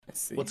I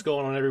see. What's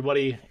going on,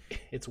 everybody?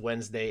 It's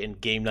Wednesday and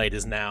game night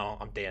is now.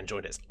 I'm Dan,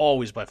 joined as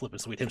always by Flippin'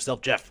 Sweet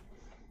himself, Jeff,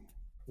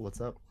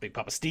 What's up? Big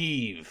Papa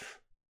Steve,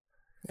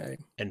 Hey.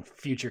 and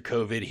future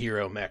COVID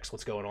hero Mex.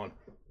 What's going on?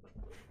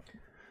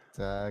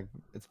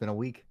 It's been a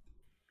week.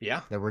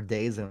 Yeah, There were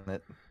days in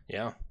it.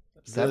 yeah.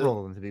 Several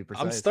of them, to be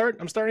precise.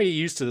 I'm starting to get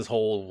used to this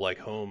whole like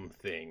home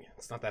thing.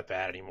 It's not that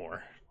bad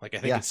anymore. Like I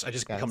think Yeah, I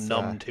just yeah, become it's,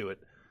 numb to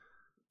it.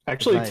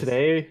 Actually, Nice.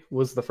 today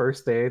was the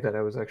first day that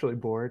I was actually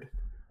bored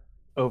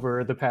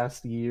over the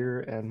past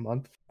year and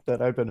month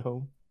that I've been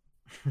home.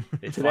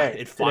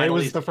 Today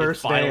was the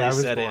first day I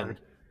was set bored.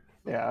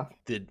 Yeah.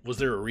 Was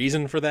there a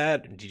reason for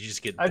that? Did you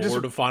just get I bored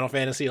just- of Final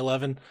Fantasy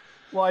 11?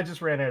 Well, I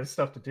just ran out of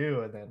stuff to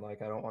do, and then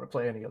like I don't want to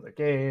play any other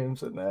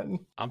games, and then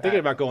I'm thinking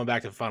about going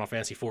back to Final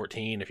Fantasy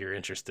 14 if you're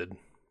interested.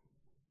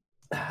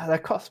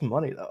 that costs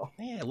money though.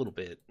 Yeah, a little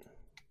bit.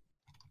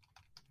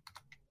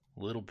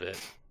 A little bit.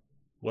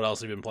 What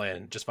else have you been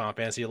playing? Just Final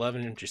Fantasy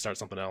 11? Or did you start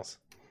something else?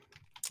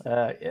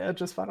 Yeah,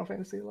 just Final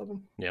Fantasy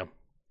 11. Yeah.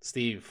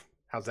 Steve,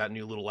 how's that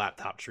new little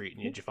laptop treating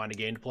you? Did you find a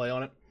game to play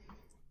on it?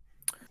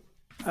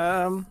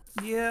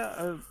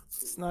 Yeah,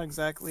 it's not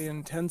exactly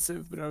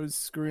intensive, but I was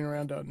screwing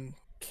around on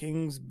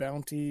King's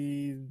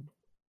Bounty.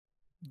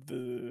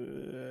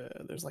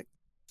 There's like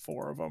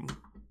 4 of them.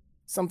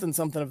 Something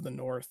of the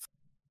North.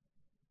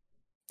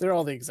 They're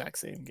all the exact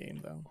same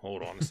game, though.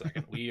 Hold on a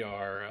second. We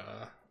are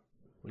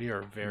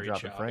very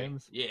dropping choppy.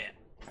 frames? Yeah.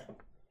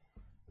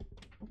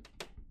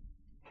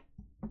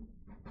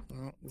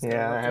 Well, just Yeah,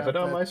 gotta I look have it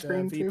out on my that,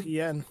 screen, too.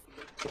 VPN.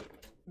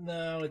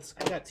 No,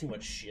 I got too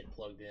much shit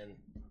plugged in.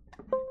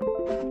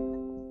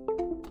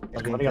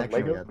 Got Money on connection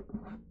Lego? again.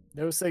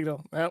 No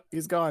signal. Nope,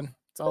 he's gone.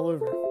 It's all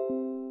over.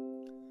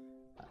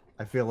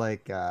 I feel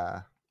like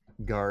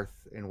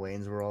Garth in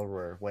Wayne's World,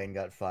 where Wayne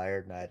got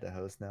fired and I had to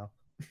host now.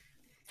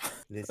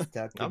 Let's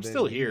talk I'm about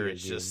still here. video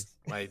It's just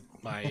my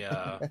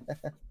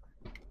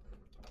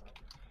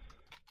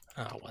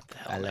oh, what the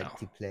hell I like now?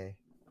 to play.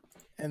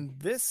 And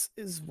this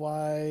is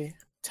why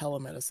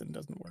telemedicine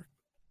doesn't work.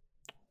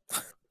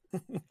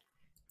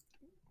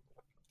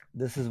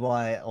 This is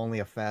why only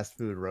a fast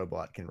food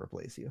robot can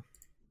replace you.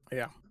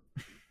 Yeah.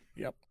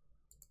 Yep.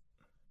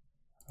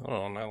 Hold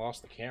on, I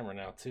lost the camera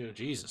now too.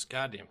 Jesus,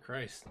 goddamn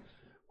Christ!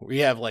 We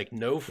have like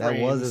no frames.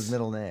 That was his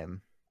middle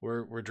name.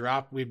 We've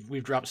dropped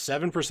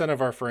 7% of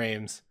our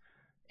frames,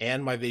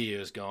 and my video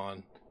is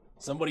gone.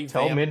 Somebody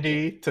Tell vamp-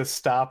 Mindy to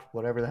stop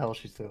whatever the hell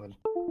she's doing.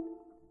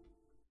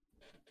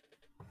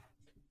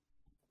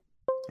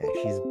 Yeah,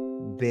 she's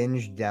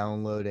binge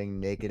downloading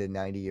Naked and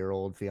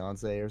 90-Year-Old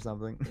Fiance or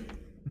something.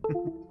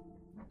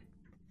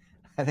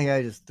 I think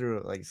I just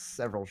threw like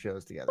several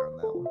shows together on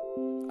that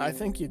one. I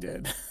think you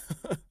did.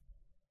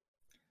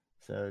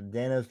 So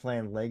Dano's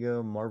playing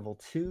Lego Marvel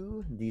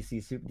 2.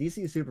 DC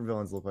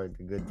Supervillains look like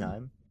a good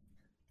time.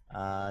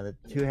 The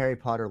 2 Harry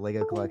Potter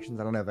Lego collections.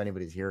 I don't know if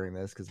anybody's hearing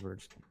this because we're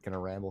just gonna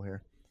ramble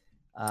here.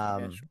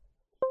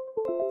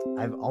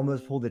 I've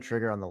almost pulled the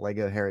trigger on the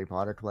Lego Harry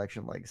Potter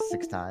collection like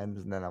 6 times,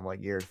 and then I'm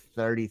like, "You're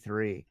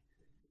 33.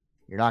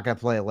 You're not gonna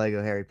play a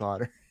Lego Harry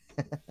Potter."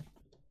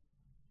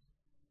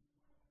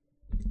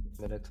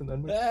 Minutes and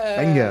then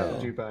Bingo.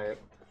 did you buy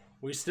it?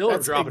 We still are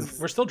That's dropping. ex-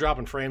 We're still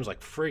dropping frames like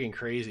friggin'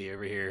 crazy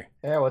over here.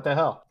 Yeah, what the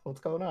hell? What's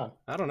going on?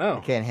 I don't I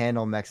know. can't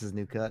handle Mex's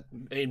new cut.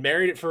 A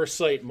Married at First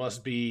Sight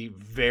must be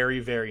very,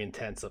 very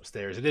intense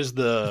upstairs. It is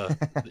the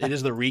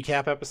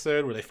recap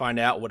episode where they find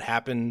out what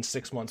happened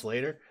 6 months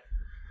later.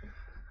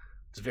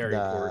 It's very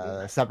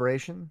important.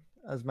 Separation,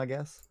 as my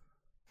guess.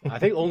 I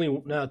think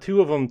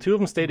two of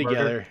them stay Murder.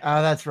 together.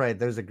 Oh, that's right.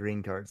 There's a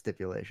green card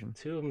stipulation.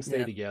 2 of them stay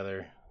Yeah.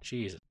 together.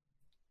 Jesus,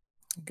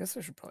 I guess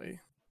I should probably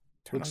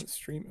turn Looks- on the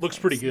stream. if looks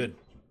I pretty see- good.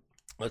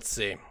 Let's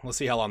see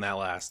how long that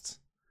lasts.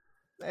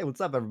 Hey, what's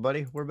up,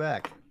 everybody? We're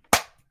back.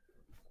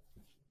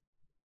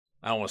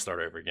 I don't want to start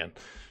over again.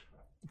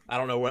 I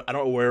don't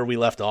know where we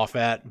left off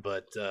at,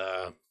 but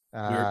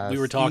we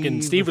were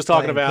talking. Steve was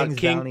talking playing about King's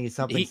King. Bounty,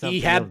 something, He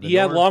something had of the he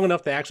had North. long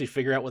enough to actually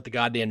figure out what the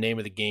goddamn name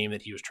of the game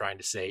that he was trying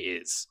to say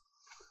is.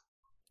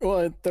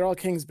 Well, they're all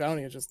King's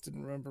Bounty. I just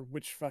didn't remember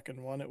which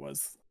fucking one it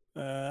was.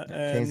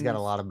 King's got a and-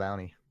 lot of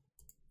bounty.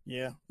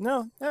 Yeah.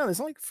 No, there's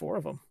only 4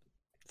 of them.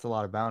 It's a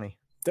lot of bounty.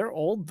 They're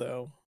old,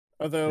 though.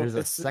 Although There's a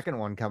it's second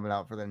one coming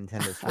out for the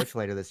Nintendo Switch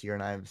later this year,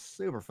 and I'm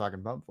super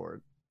fucking pumped for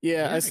it.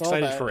 Yeah, You're I saw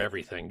excited that. for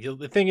everything.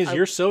 The thing is,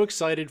 you're so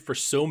excited for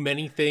so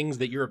many things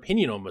that your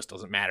opinion almost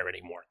doesn't matter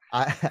anymore.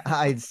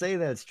 I'd say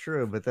that's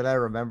true, but then I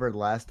remembered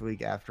last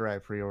week after I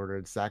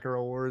pre-ordered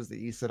Sakura Wars that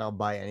you said I'll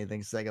buy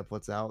anything Sega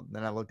puts out.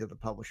 Then I looked at the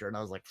publisher and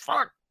I was like,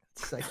 "Fuck,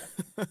 it's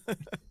Sega."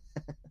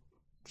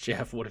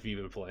 Jeff, what have you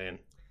been playing?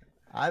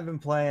 I've been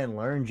playing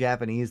Learn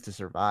Japanese to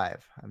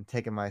Survive. I'm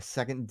taking my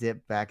second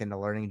dip back into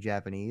learning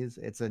Japanese.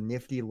 It's a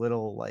nifty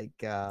little like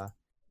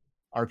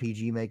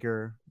RPG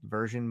Maker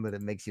version, but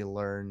it makes you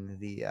learn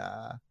the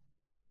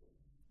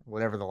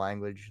whatever the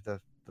language,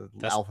 the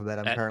alphabet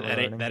I'm currently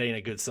learning. That ain't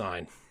a good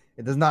sign.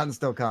 It does not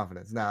instill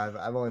confidence. No,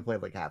 I've only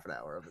played like half an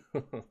hour of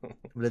it,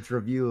 but it's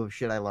review of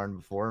shit I learned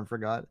before and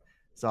forgot,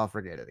 so I'll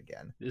forget it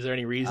again. Is there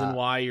any reason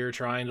why you're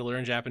trying to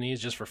learn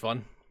Japanese just for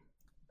fun?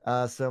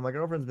 So my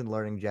girlfriend's been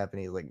learning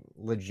Japanese, like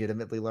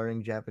legitimately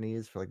learning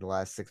Japanese for like the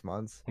last 6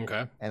 months.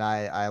 Okay. And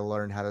I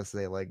learned how to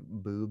say like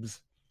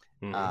boobs.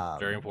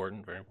 Very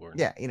important. Very important.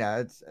 Yeah,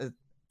 it's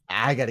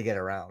I got to get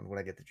around when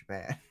I get to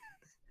Japan.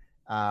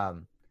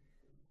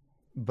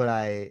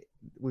 But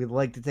we'd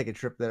like to take a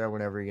trip there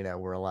whenever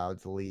we're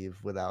allowed to leave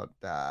without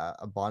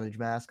a bondage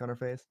mask on our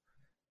face,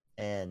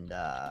 and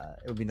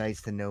it would be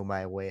nice to know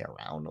my way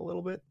around a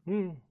little bit.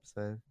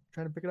 So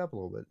trying to pick it up a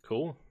little bit.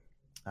 Cool.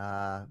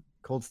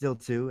 Cold Steel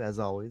 2, as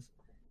always.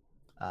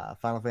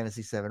 Final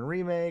Fantasy VII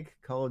Remake,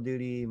 Call of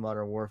Duty,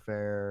 Modern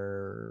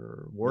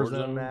Warfare,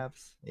 Warzone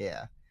maps.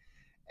 Yeah.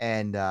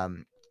 And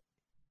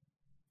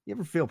you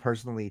ever feel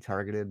personally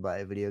targeted by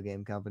a video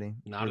game company?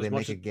 Not as they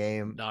much make a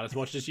game. Not as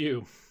much as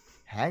you.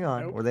 Hang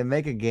on. Nope. Where they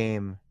make a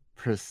game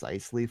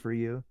precisely for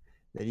you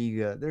that you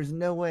go, there's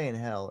no way in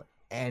hell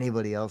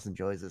anybody else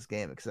enjoys this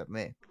game except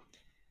me.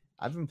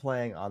 I've been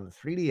playing on the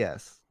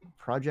 3DS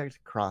Project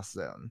Cross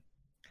Zone,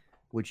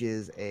 which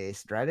is a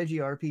strategy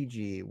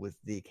RPG with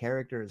the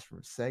characters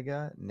from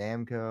Sega,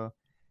 Namco,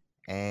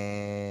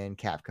 and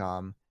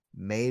Capcom,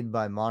 made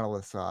by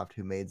Monolith Soft,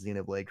 who made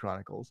Xenoblade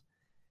Chronicles.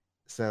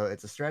 So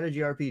it's a strategy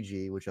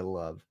RPG, which I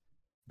love,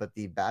 but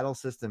the battle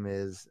system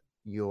is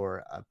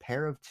you're a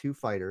pair of 2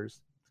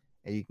 fighters,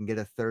 and you can get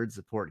a 3rd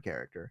support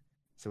character.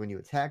 So when you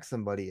attack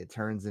somebody, it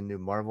turns into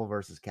Marvel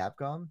vs.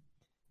 Capcom,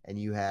 and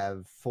you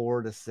have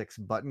 4 to 6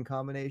 button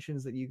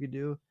combinations that you could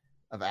do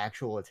of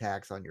actual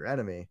attacks on your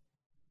enemy.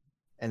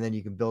 And then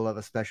you can build up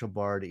a special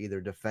bar to either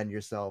defend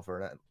yourself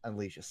or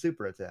unleash a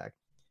super attack.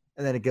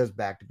 And then it goes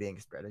back to being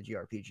a strategy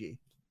RPG.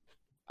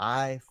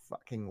 I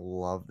fucking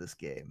love this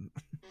game.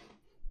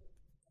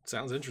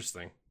 Sounds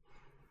interesting.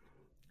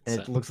 And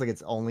it looks like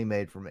it's only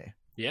made for me.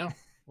 Yeah.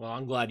 Well,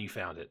 I'm glad you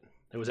found it.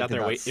 It was out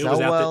there waiting. It was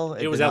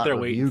out there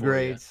waiting for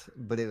you.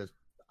 But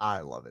I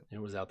love it.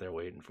 It was out there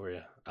waiting for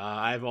you.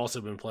 I've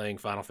also been playing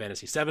Final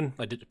Fantasy VII.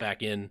 I dipped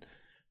back in.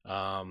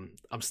 I'm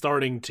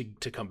starting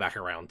to come back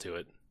around to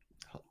it.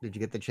 Did you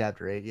get the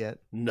chapter 8 yet?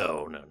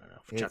 No.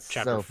 It's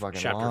so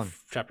fucking long.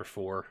 Chapter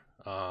 4.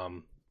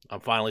 I'm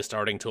finally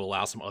starting to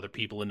allow some other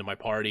people into my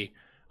party.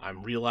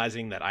 I'm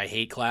realizing that I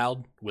hate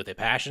Cloud with a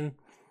passion.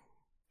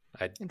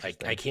 I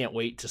can't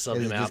wait to sub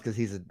him out. Just because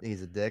he's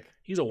a dick?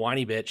 He's a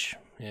whiny bitch.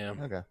 Yeah.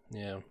 Okay.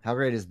 Yeah. How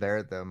great is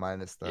Barrett though,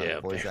 minus the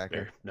voice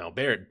actor?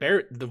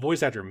 Barrett. The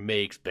voice actor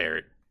makes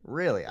Barrett.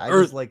 Really?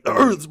 The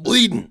Earth's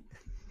bleeding.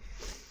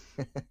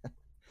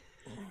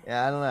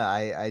 Yeah, I don't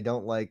know. I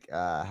don't like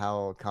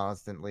how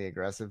constantly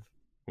aggressive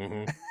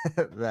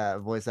that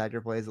voice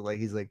actor plays it. Like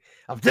he's like,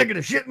 I'm taking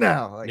a shit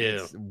now. Like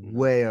it's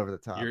way over the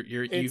top.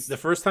 The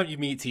first time you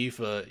meet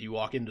Tifa, you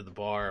walk into the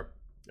bar,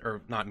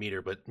 or not meet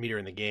her, but meet her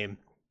in the game.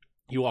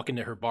 You walk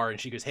into her bar and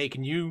she goes, "Hey,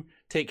 can you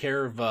take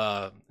care of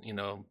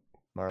Marlene?"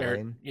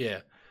 Barrett? Yeah.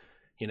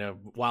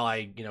 While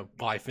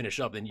I finish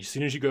up, then as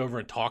soon as you go over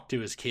and talk to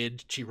his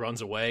kid, she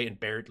runs away and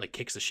Barrett like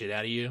kicks the shit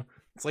out of you.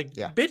 It's like,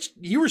 bitch,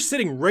 you were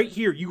sitting right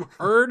here. You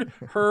heard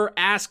her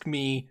ask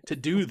me to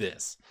do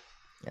this.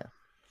 Yeah.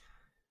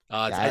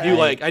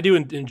 I do.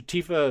 And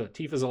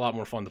Tifa's a lot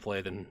more fun to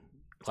play than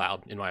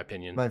Cloud, in my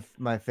opinion.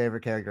 My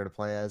favorite character to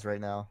play as right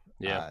now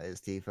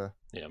is Tifa.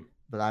 Yeah.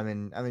 But I'm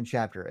in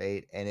chapter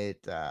 8, and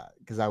it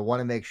because I want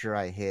to make sure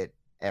I hit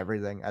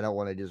everything. I don't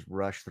want to just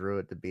rush through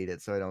it to beat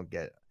it, so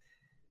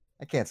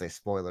I can't say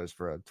spoilers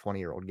for a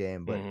 20-year-old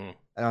game, but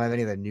I don't have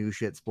any of the new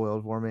shit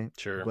spoiled for me.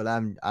 Sure. But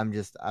I'm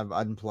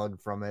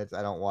unplugged from it.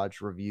 I don't watch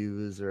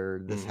reviews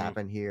or this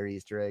happened here,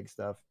 Easter egg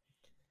stuff.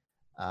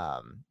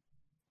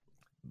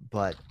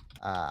 But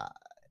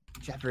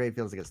chapter 8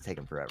 feels like it's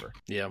taken forever.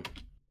 Yeah.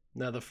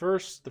 Now the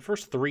first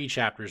 3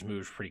 chapters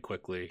moved pretty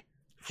quickly.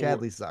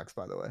 Chadley sucks,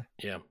 by the way.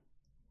 Yeah.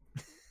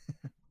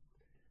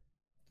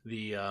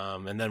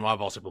 And then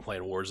I've also been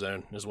playing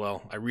Warzone as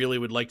well. I really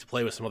would like to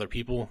play with some other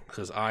people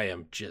because I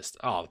am just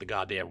the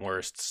goddamn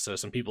worst. So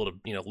some people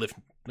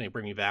to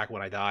bring me back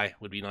when I die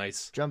would be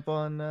nice. Jump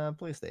on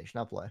PlayStation.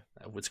 I'll play.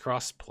 It's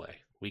cross play.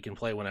 We can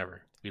play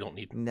whenever. We don't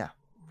need. No.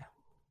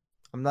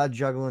 I'm not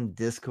juggling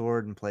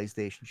Discord and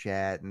PlayStation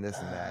chat and this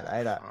and that. I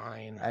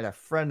had a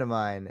friend of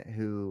mine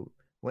who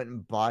went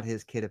and bought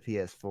his kid a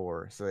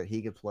PS4 so that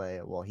he could play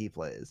while he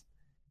plays.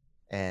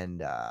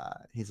 And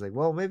he's like,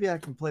 well, maybe I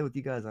can play with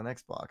you guys on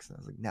Xbox. And I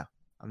was like, no,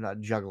 I'm not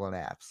juggling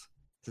apps.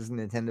 This is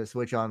Nintendo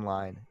Switch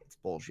Online. It's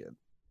bullshit.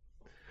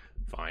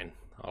 Fine.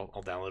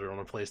 I'll download it on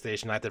a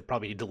PlayStation. I have to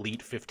probably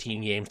delete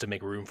 15 games to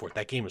make room for it.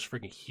 That game is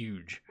freaking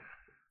huge.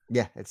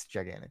 Yeah, it's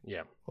gigantic.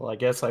 Yeah. Well, I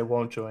guess I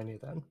won't join you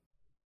then.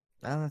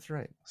 Oh, that's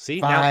right.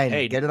 See? Fine. Now,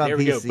 hey, get it on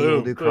PC.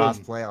 We'll do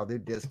crossplay. I'll do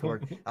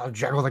Discord. I'll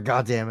juggle the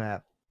goddamn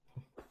app.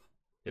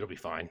 It'll be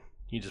fine.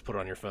 You just put it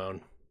on your phone.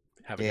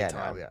 Have a good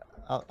time.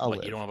 No, I'll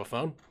you don't have a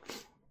phone?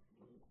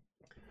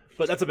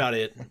 But that's about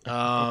it.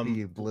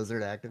 You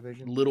Blizzard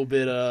Activision. A little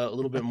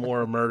bit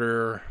more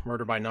murder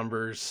by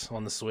numbers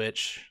on the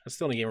Switch. That's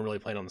the only game I'm really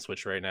playing on the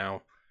Switch right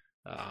now.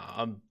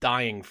 I'm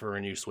dying for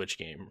a new Switch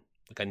game.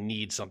 Like I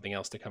need something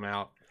else to come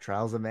out.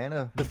 Trials of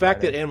Mana. The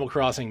fact that Animal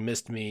Crossing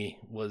missed me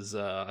was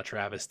a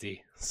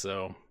travesty.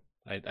 So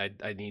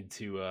I need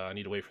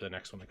to wait for the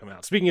next one to come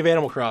out. Speaking of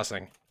Animal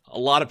Crossing, a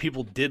lot of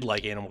people did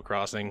like Animal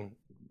Crossing,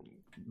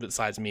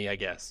 besides me, I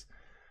guess.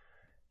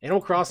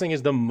 Animal Crossing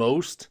is the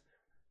most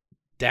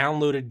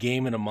downloaded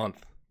game in a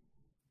month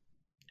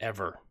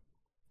ever.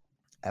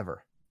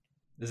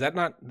 Is that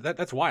not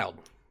that's wild?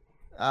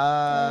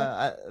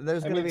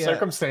 There's gonna be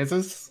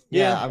circumstances.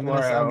 I'm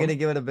gonna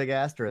give it a big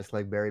asterisk,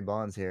 like Barry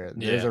Bonds here.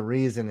 There's a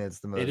reason it's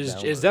the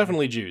most. It's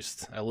definitely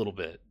juiced a little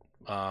bit,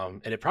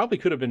 and it probably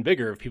could have been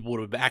bigger if people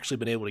would have actually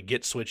been able to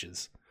get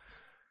Switches.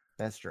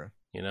 That's true.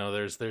 You know,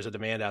 there's a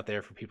demand out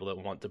there for people that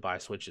want to buy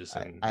Switches.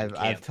 And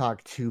I've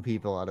talked 2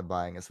 people out of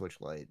buying a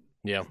Switch Lite.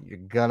 Yeah, you're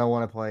gonna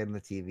want to play it on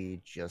the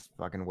TV. Just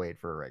fucking wait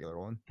for a regular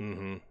one.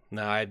 Mm-hmm.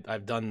 No,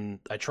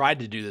 I tried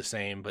to do the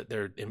same, but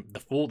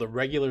the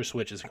regular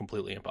Switch is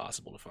completely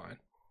impossible to find.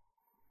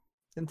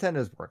 Nintendo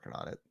is working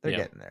on it. They're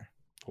getting there.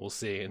 We'll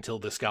see until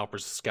the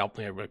scalpers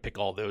pick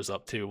all those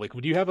up too. Like,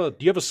 do you have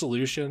a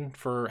solution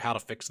for how to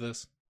fix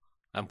this?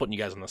 I'm putting you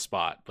guys on the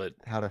spot, but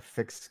how to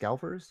fix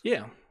scalpers?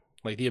 Yeah,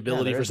 like the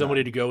ability for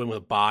somebody to go in with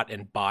a bot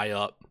and buy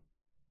up.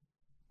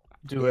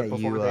 Do it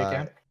before they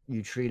can.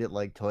 You treat it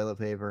like toilet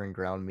paper and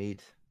ground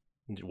meat.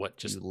 What?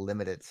 Just you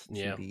limit it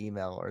to the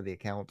email or the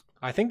account.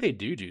 I think they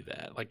do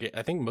that. Like,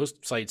 I think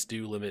most sites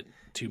do limit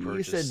to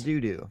purchase. You said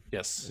do.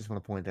 Yes. I just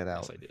want to point that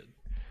out. Yes, I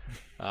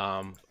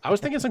did. I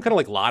was thinking some kind of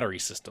like lottery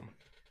system.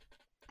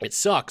 It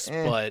sucks,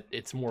 but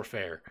it's more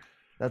fair.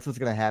 That's what's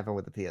going to happen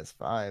with the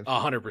PS5.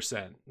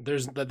 100%.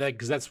 There's that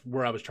because that's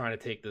where I was trying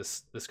to take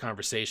this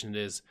conversation.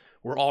 Is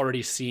we're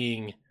already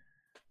seeing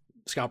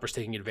scalpers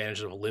taking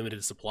advantage of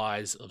limited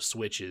supplies of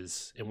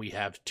Switches, and we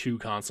have 2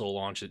 console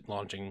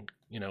launching,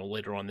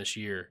 later on this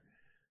year.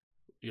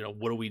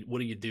 What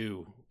do you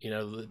do?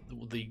 Do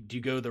you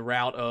go the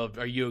route of,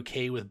 are you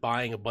okay with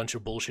buying a bunch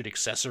of bullshit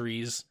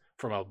accessories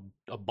from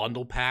a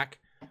bundle pack?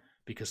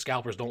 Because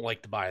scalpers don't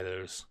like to buy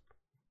those.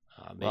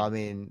 Well, I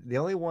mean, the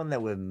only one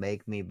that would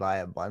make me buy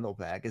a bundle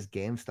pack is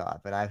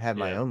GameStop, and I've had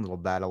my own little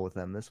battle with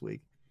them this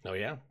week. Oh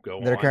yeah,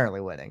 They're currently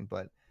winning,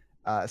 but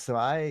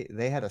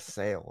they had a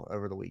sale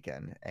over the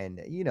weekend,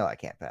 and I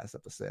can't pass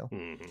up a sale.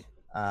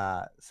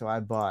 Mm-hmm. So I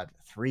bought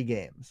 3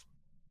 games,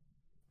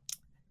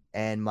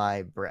 and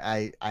I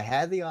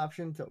had the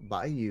option to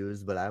buy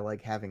used, but I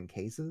like having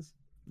cases,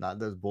 not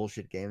those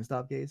bullshit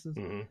GameStop cases.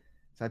 Mm-hmm.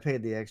 So I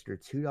paid the extra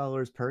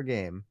 $2 per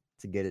game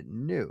to get it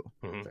new.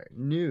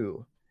 Mm-hmm.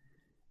 New.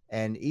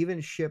 And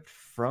even shipped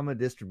from a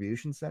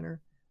distribution center.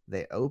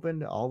 They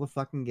opened all the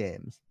fucking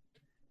games.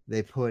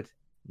 They put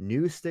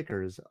new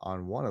stickers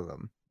on one of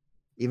them,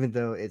 even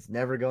though it's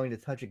never going to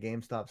touch a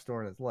GameStop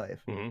store in its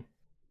life.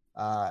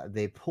 Mm-hmm.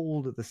 They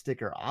pulled the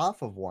sticker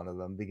off of one of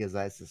them because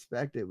I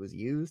suspect it was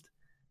used,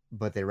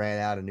 but they ran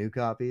out of new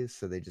copies,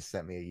 so they just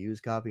sent me a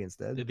used copy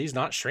instead. Are these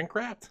not shrink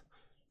wrapped?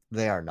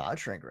 They are not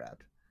shrink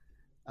wrapped.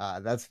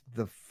 That's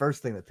the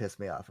first thing that pissed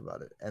me off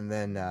about it. And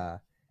then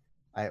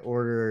I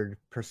ordered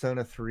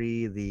Persona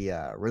 3,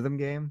 the rhythm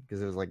game, because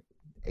it was like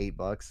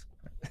 $8.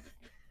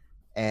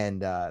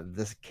 And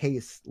this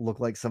case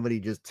looked like somebody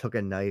just took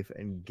a knife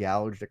and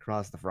gouged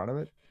across the front of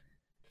it.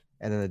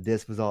 And then the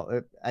disc was all...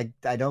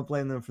 I don't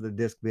blame them for the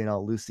disc being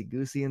all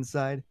loosey-goosey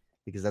inside,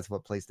 because that's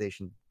what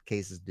PlayStation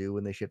cases do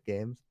when they ship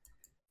games.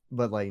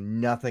 But like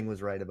nothing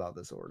was right about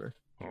this order.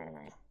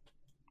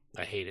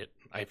 I hate it.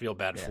 I feel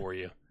bad for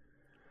you.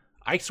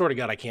 I sort of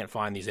I can't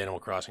find these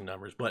Animal Crossing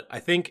numbers, but I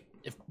think,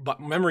 if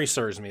memory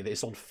serves me, they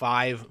sold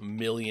 5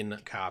 million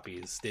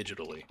copies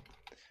digitally,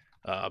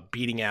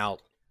 beating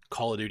out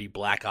Call of Duty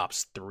Black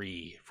Ops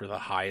 3 for the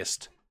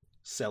highest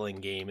selling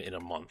game in a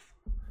month.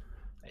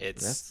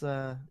 That's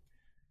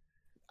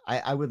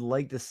I would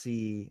like to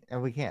see,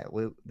 and we can't.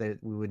 We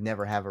would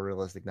never have a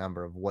realistic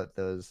number of what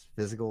those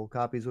physical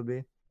copies would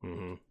be.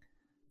 Mm-hmm.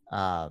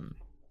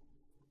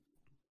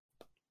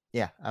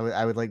 Yeah,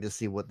 I would like to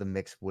see what the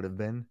mix would have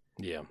been.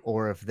 Yeah.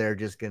 Or if they're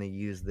just going to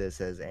use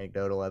this as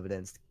anecdotal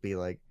evidence to be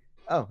like,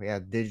 oh yeah,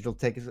 digital's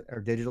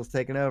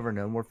taken over,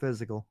 no more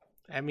physical.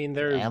 I mean,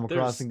 Animal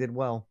Crossing did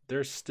well.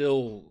 They're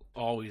still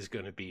always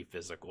going to be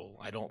physical.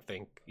 I don't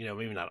think,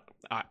 maybe not.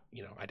 I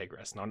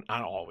digress. Not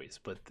always,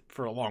 but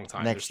for a long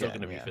time, they're still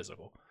going to be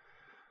physical.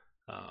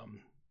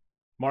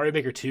 Mario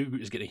Maker 2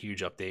 is getting a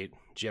huge update.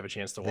 Did you have a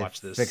chance to watch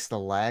this? Fix the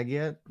lag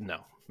yet? No,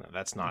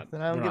 that's not.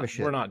 Then I don't give a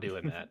shit. We're not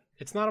doing that.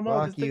 It's not a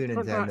multiplayer.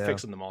 We're not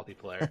fixing the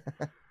multiplayer.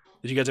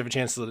 Did you guys have a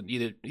chance to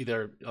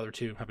either other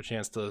two have a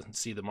chance to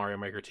see the Mario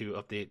Maker 2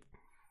 update?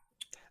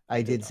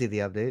 I did see the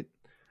update.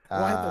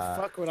 Why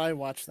the fuck would I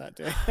watch that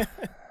day?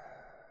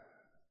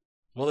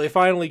 Well, they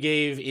finally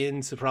gave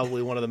in to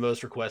probably one of the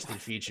most requested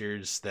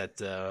features that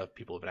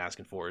people have been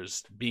asking for,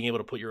 is being able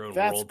to put your own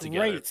world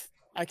together. That's great.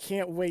 I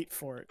can't wait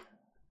for it.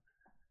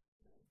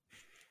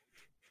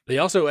 They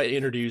also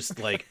introduced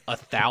like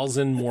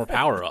 1,000 more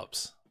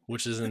power-ups,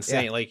 which is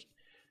insane. Yeah. Like,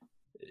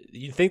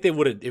 you'd think it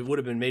would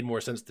have been made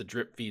more sense to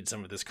drip feed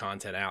some of this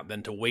content out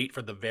than to wait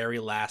for the very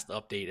last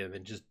update and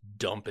then just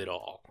dump it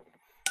all.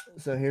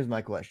 So here's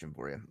my question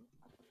for you.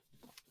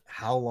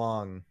 How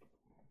long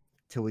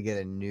till we get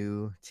a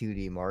new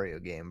 2D Mario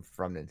game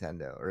from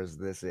Nintendo, or is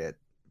this it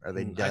Are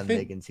they done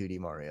making 2D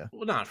Mario?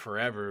 Well, not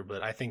forever,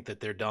 but I think that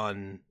they're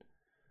done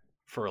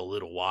for a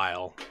little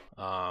while.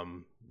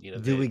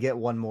 Do we get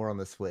one more on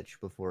the Switch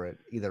before it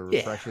either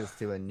refreshes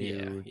to a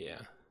new? Yeah.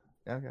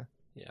 Okay.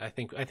 Yeah, I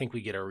think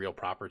we get a real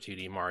proper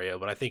 2D Mario,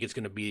 but I think it's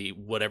going to be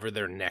whatever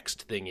their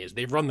next thing is.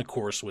 They've run the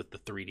course with the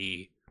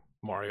 3D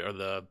Mario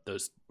or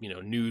those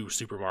new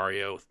Super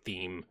Mario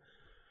theme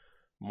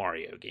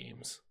Mario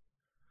games.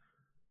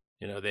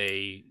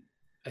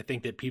 I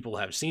think that people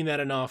have seen that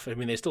enough. I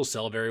mean, they still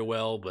sell very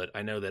well, but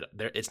I know that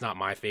it's not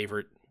my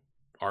favorite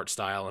art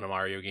style in a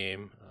Mario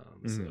game.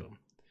 So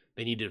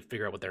they need to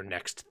figure out what their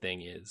next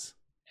thing is.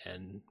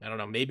 And I don't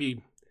know,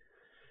 maybe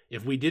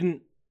if we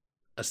didn't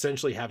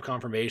essentially have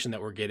confirmation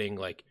that we're getting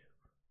like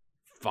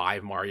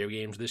 5 Mario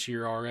games this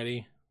year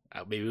already,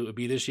 maybe it would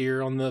be this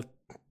year on the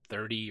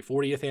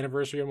 40th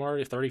anniversary of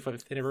Mario,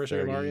 35th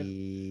anniversary of Mario,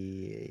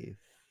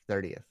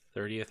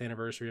 30th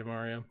anniversary of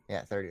Mario.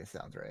 Yeah, 30th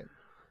sounds right.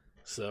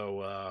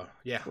 So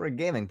yeah, we're a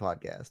gaming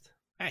podcast.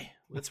 Hey,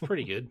 that's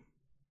pretty good.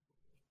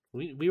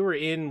 We were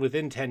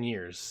within 10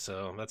 years,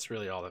 so that's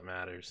really all that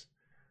matters.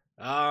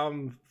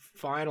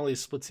 Finally,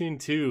 Splatoon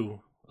 2,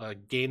 a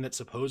game that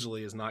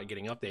supposedly is not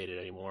getting updated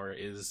anymore,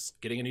 is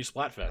getting a new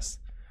Splatfest,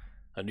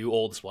 a new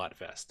old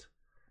Splatfest.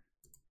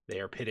 They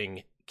are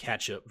pitting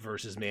ketchup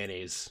versus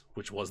mayonnaise,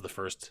 which was the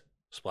first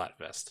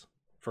Splatfest.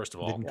 First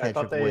of all, I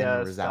thought they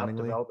stopped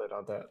development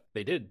on that.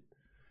 They did.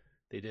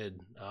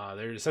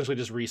 They're essentially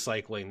just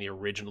recycling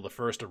the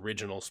first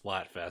original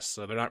Splatfest.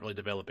 So they're not really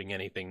developing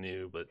anything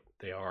new, but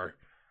they are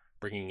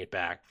bringing it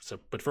back. So,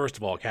 but first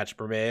of all,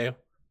 ketchup or mayo?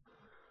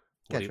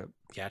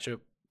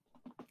 Ketchup.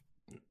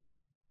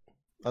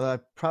 Although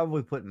I'd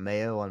probably put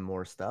mayo on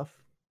more stuff.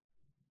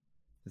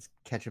 This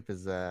ketchup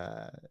is if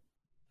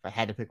I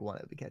had to pick one,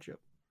 it would be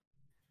ketchup.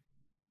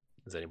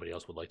 Does anybody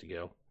else would like to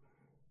go?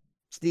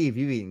 Steve,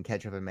 you've eaten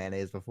ketchup and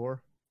mayonnaise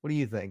before. What do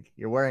you think?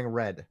 You're wearing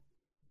red.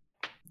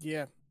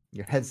 Yeah.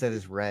 Your headset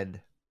is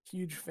red.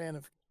 Huge fan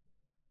of.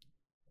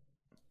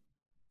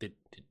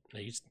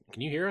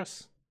 Can you hear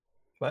us?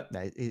 What?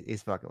 No,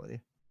 he's fucking with you.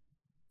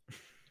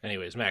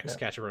 Anyways, Max,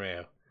 ketchup or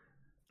mayo?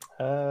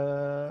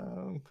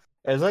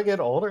 As I get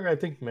older, I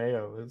think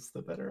mayo is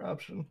the better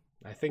option.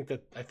 I think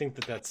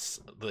that's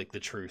like the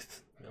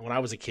truth. When I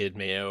was a kid,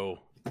 mayo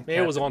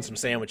was on some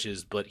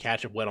sandwiches, but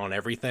ketchup went on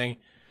everything.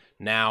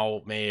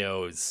 Now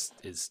mayo is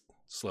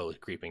slowly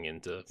creeping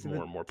into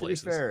more and more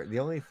places. To be fair, the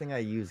only thing I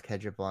use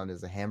ketchup on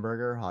is a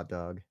hamburger, hot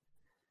dog,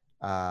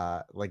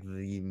 like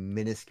the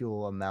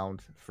minuscule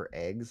amount for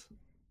eggs.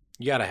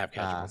 You gotta have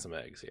ketchup on some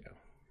eggs, yeah.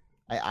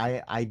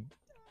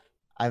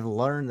 I've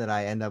learned that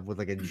I end up with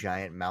like a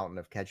giant mountain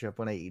of ketchup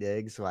when I eat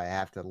eggs, so I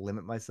have to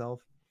limit myself.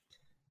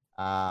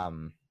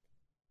 But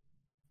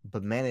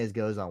mayonnaise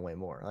goes on way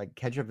more. Like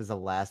ketchup is a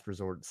last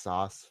resort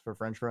sauce for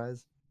French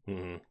fries.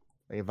 Mm-hmm.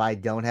 Like if I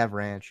don't have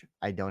ranch,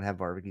 I don't have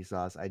barbecue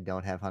sauce, I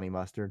don't have honey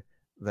mustard,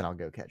 then I'll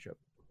go ketchup.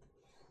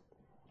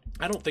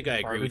 I don't think I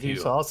agree with you.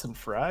 Barbecue sauce and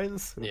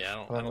fries?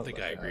 Yeah, I don't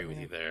think I agree with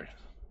you there.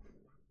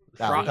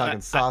 I'm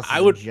talking sauce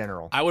in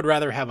general. I would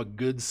rather have a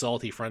good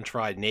salty French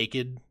fry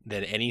naked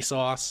than any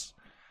sauce.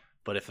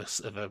 But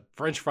if a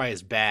French fry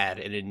is bad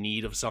and in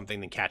need of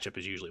something, then ketchup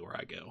is usually where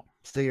I go.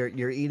 So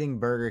you're eating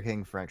Burger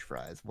King French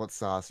fries. What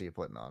sauce are you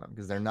putting on them?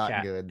 Because they're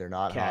not good. They're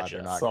not hot.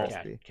 They're not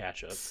crispy.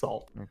 Ketchup.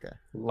 Salt. Okay.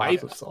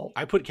 Lots of salt.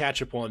 I put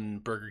ketchup on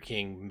Burger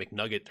King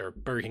McNugget or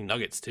Burger King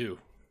nuggets too.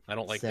 I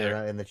don't like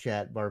Sarah in the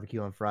chat.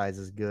 Barbecue on fries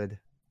is good.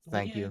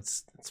 Thank you.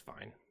 It's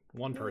fine.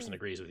 One person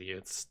agrees with you.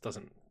 It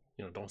doesn't.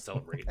 Don't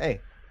celebrate.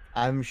 Hey,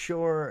 I'm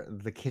sure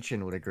the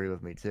kitchen would agree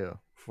with me too.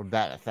 We'll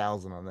bat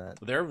 1,000 on that.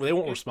 They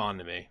won't respond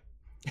to me.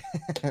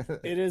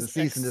 It is the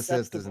cease and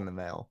desist is in the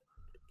mail.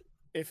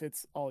 If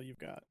it's all you've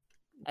got.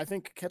 I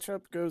think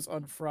ketchup goes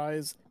on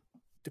fries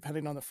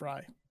depending on the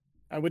fry.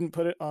 I wouldn't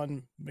put it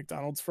on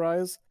McDonald's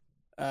fries,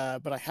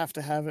 but I have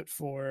to have it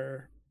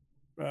for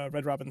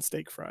Red Robin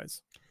steak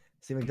fries.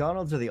 See,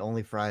 McDonald's are the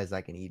only fries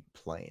I can eat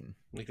plain.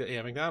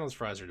 Yeah, McDonald's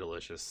fries are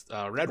delicious.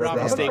 Red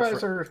Robin steak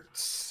fries are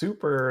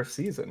super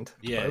seasoned.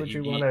 Yeah, why would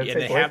you want to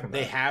take away from that?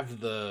 They have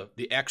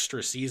the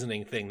extra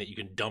seasoning thing that you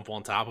can dump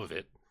on top of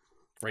it.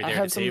 Right there I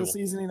have at the some table. of the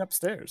seasoning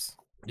upstairs.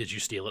 Did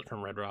you steal it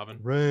from Red Robin?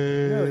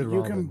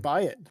 You can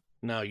buy it.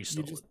 No, you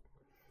stole it.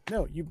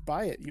 No, you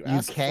buy it. You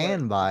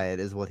can buy it,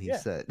 is what he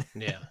said.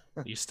 Yeah,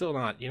 you're still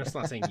not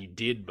saying you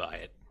did buy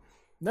it.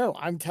 No,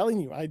 I'm telling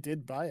you, I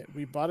did buy it.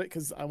 We bought it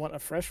because I want a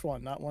fresh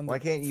one, not one. Why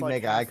can't you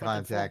make eye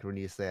contact when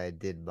you say I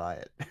did buy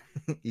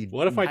it?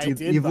 What if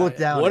you've looked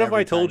down? What if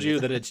I told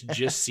you that it's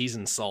just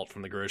seasoned salt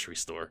from the grocery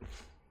store?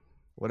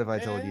 What if I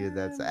told you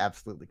that's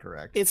absolutely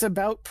correct? It's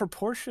about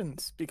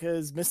proportions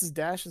because Mrs.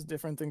 Dash is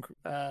different than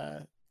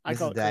I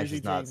call it Mrs. Dash Crazy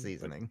is not Jane,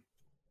 seasoning.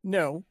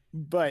 No,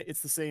 but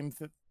it's the same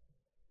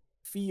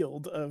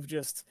field of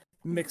just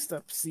mixed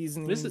up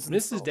seasonings.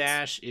 Mrs.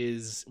 Dash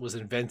was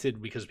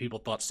invented because people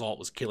thought salt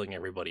was killing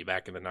everybody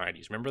back in the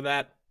 90s. Remember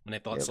that? When they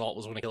thought salt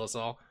was going to kill us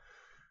all?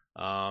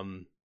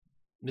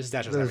 Mrs.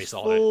 Dash doesn't have any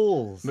salt in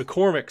it.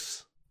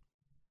 McCormick's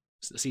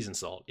seasoned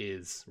salt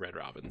is Red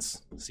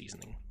Robin's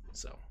seasoning.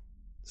 So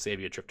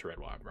save you a trip to Red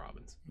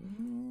Robin's.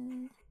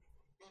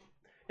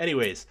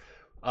 Anyways,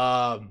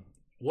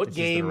 what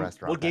game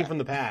from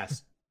the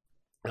past?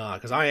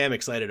 Because I am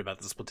excited about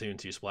the Splatoon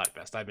 2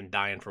 Splatfest. I've been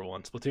dying for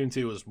one. Splatoon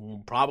 2 was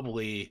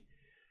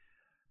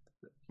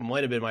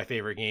might have been my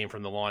favorite game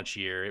from the launch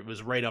year. It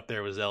was right up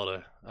there with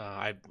Zelda.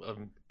 I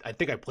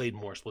think I played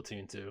more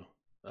Splatoon 2.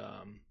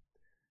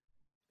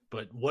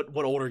 But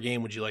what older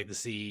game would you like to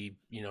see,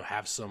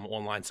 have some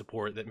online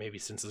support that maybe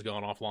since has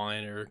gone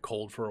offline or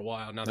cold for a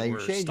while? Now that we're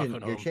stuck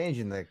at home. You're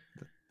changing the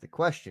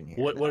question here.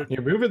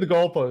 You're moving the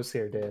goalposts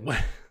here, Dan.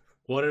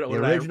 The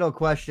original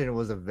question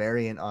was a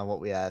variant on what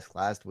we asked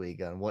last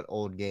week on what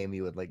old game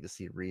you would like to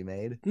see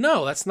remade.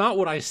 No, that's not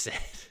what I said.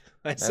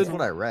 That's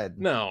what I read.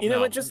 No, you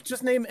know what?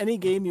 Just name any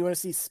game you want to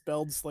see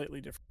spelled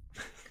slightly different.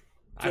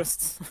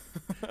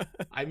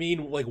 I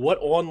mean, like, what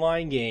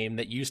online game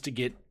that used to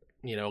get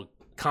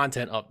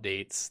content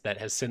updates that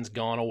has since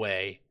gone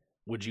away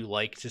would you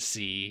like to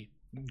see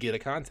get a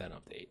content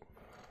update?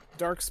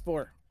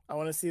 Darkspore. I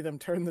want to see them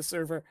turn the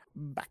server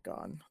back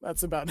on.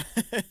 That's about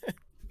it.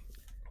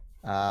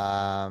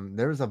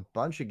 There was a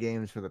bunch of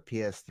games for the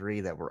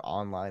PS3 that were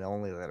online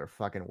only that are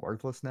fucking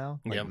worthless now.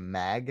 Like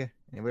Mag.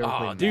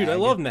 Oh, dude, I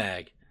love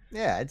Mag.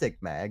 Yeah, I'd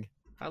take Mag.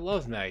 I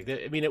love Mag.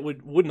 I mean, it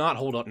would not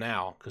hold up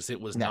now because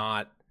it was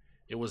not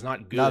good.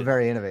 Not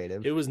very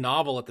innovative. It was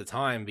novel at the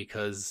time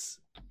because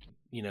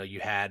you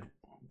had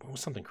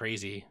something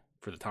crazy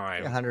for the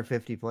time.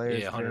 150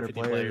 players,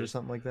 150 players or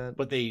something like that.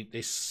 But they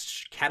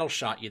cattle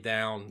shot you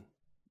down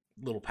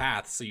little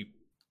paths, so you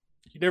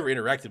never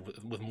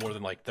interacted with more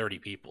than like 30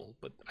 people.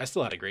 But I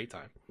still had a great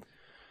time.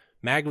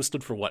 Mag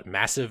stood for what?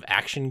 Massive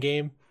Action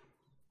Game?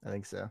 I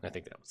think so. I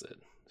think that was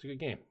it. It's a good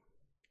game.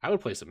 I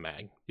would play some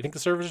Mag. You think the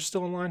servers are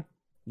still online?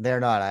 They're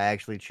not. I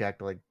actually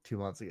checked like 2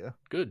 months ago.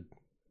 Good.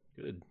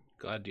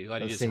 Glad you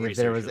did some seeing if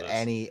there was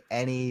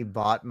any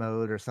bot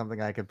mode or something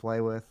I could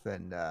play with,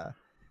 and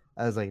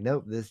I was like,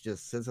 nope, this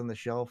just sits on the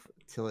shelf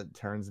till it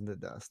turns into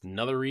dust.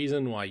 Another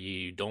reason why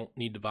you don't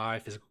need to buy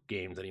physical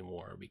games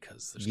anymore,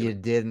 because you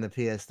did in the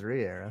PS3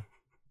 era.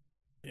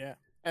 Yeah,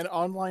 and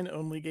online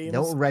only games.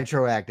 Don't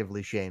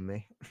retroactively shame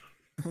me.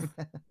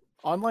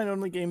 Online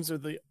only games are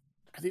the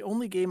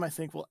only game I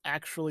think will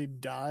actually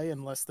die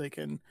unless they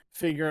can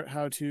figure out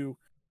how to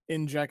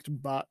inject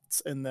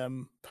bots in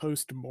them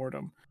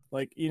post-mortem.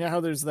 Like, how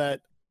there's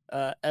that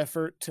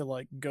effort to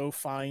like go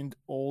find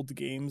old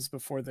games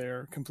before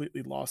they're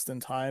completely lost in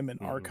time and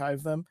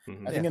archive them.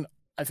 Mm-hmm.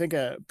 I think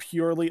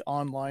purely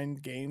online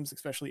games,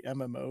 especially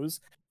MMOs,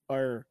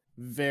 are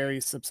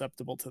very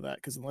susceptible to that,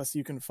 because unless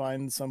you can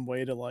find some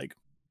way to like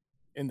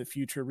in the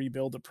future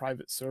rebuild a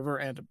private server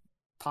and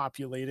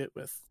populate it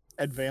with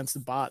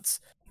advanced bots,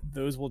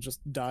 those will just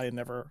die and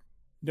never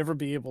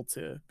be able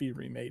to be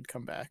remade,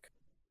 come back.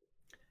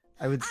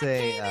 I would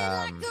say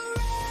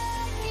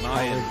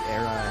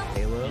era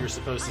Halo. You're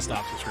supposed to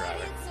stop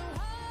subscribing.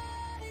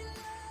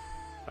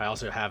 I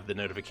also have the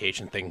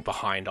notification thing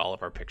behind all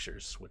of our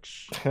pictures,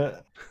 which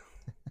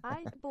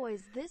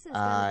boys, this is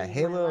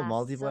Halo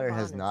multiplayer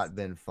has not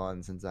been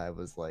fun since I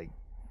was like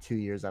 2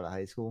 years out of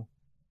high school.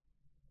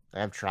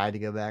 I've tried to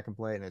go back and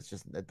play it,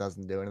 and it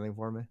doesn't do anything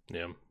for me.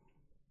 Yeah.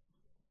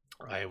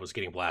 I was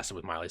getting blasted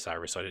with Miley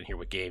Cyrus, so I didn't hear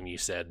what game you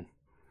said.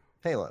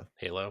 Halo's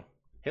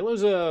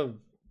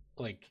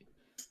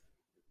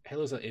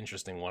an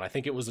interesting one. I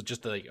think it was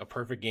just a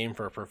perfect game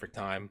for a perfect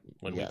time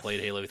when we played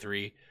Halo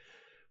 3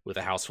 with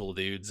a house full of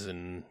dudes,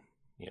 and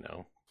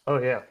Oh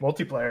yeah,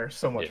 multiplayer,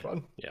 so much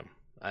fun. Yeah,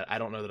 I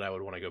don't know that I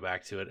would want to go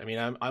back to it. I mean,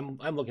 I'm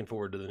looking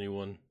forward to the new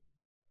one.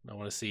 I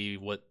want to see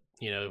what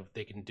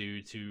they can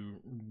do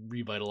to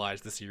revitalize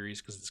the series,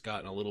 because it's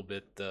gotten a little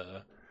bit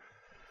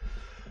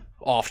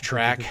off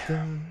track.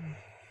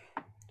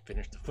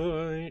 Finish the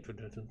fight.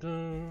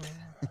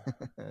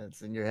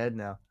 It's in your head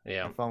now.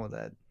 Yeah, have fun with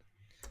that.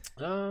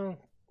 But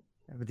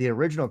the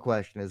original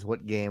question is,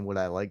 what game would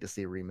I like to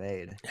see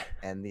remade?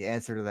 And the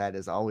answer to that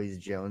is always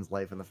Jones'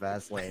 Life in the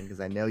Fast Lane, because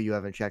I know you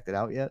haven't checked it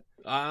out yet.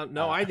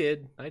 No, I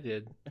did.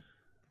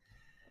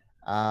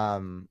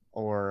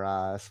 Or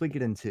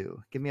Suikoden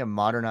 2. Give me a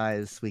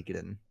modernized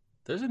Suikoden.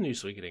 There's a new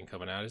Suikoden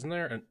coming out, isn't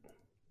there?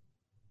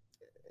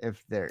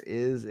 If there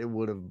is, it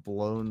would have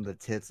blown the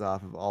tits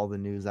off of all the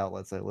news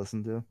outlets I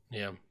listen to.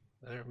 Yeah.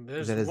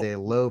 That is a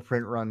low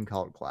print run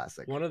cult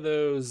classic. One of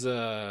those...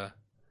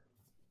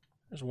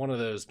 There's one of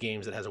those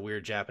games that has a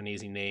weird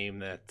Japanesey name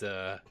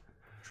that...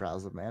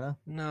 Trials of Mana?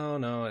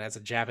 No, it has a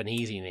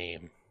Japanesey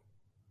name.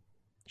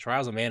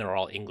 Trials of Mana are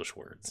all English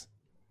words.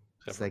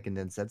 Seiken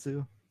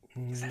Densetsu?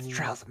 That's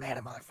Trials of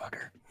Mana,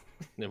 motherfucker.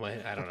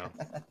 I don't know.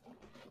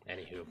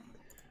 Anywho.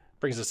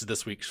 Brings us to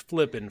this week's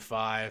Flippin'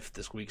 5.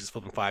 This week's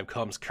Flippin' 5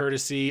 comes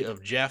courtesy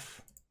of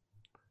Jeff.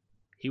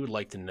 He would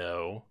like to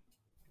know...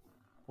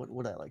 What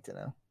would I like to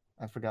know?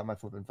 I forgot my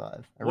Flippin'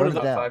 5. What are the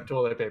 5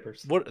 toilet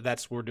papers?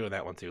 We're doing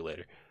that one too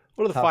later.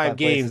 What are the 5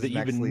 games that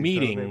you've been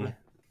meaning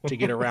to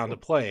get around to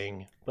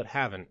playing, but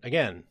haven't?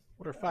 Again,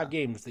 what are 5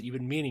 games that you've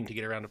been meaning to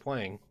get around to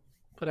playing,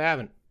 but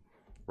haven't?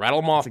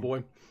 Rattle them off,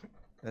 boy.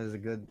 That is a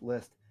good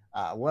list.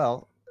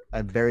 Well,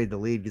 I buried the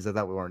lead because I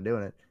thought we weren't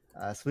doing it.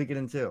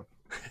 Suikoden 2.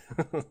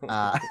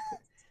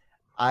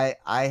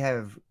 I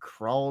have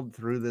crawled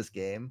through this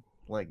game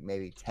like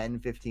maybe 10,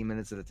 15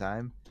 minutes at a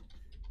time,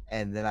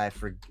 and then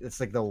it's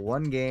like the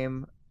one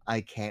game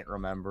I can't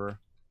remember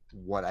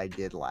what I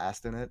did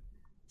last in it.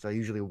 So I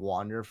usually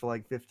wander for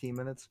like 15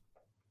 minutes.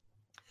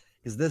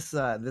 Because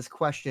this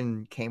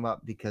question came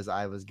up because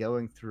I was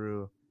going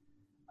through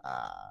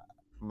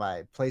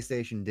my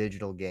PlayStation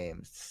digital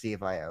games to see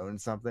if I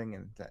owned something,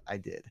 and I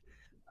did.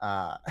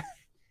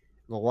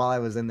 Well, while I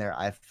was in there,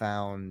 I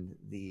found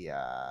the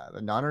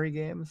Nonary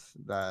games,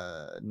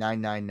 the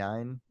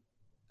 999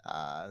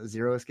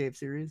 Zero Escape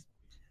series.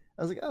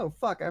 I was like, oh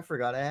fuck, I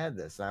forgot I had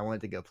this. And I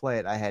went to go play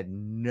it. I had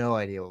no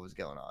idea what was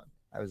going on.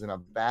 I was in a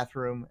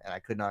bathroom and I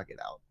could not get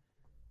out.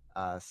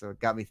 So it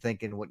got me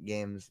thinking, what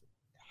games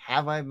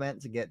have I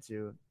meant to get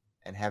to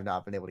and have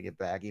not been able to get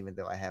back, even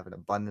though I have an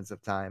abundance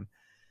of time.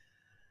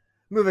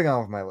 Moving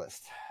on with my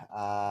list.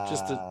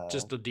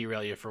 Just to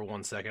derail you for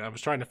 1 second, I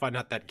was trying to find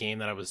out that game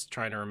that I was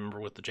trying to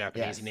remember with the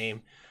Japanese name,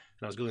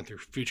 and I was going through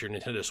future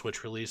Nintendo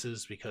Switch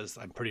releases because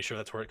I'm pretty sure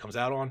that's where it comes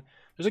out on.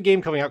 There's a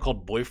game coming out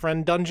called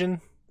Boyfriend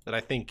Dungeon that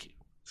I think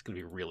is going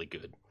to be really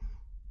good.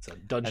 It's a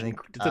dungeon.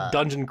 It's a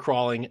dungeon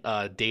crawling,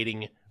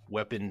 dating,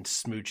 weapon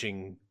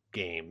smooching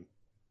game.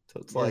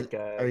 So it's like,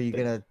 are you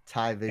gonna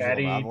tie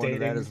visual novel into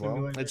that as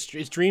well?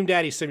 It's Dream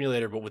Daddy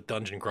Simulator, but with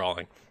dungeon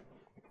crawling.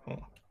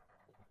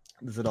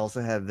 Does it also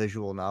have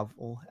visual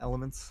novel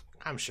elements?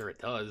 I'm sure it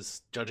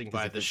does. Judging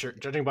by the shirt,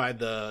 judging by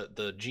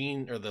the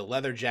jean or the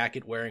leather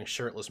jacket wearing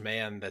shirtless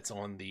man that's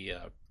on the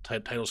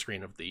title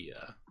screen of the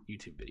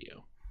YouTube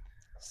video.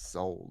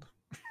 Sold.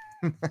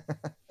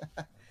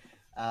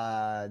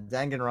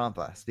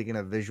 Danganronpa. Speaking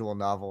of visual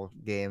novel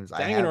games,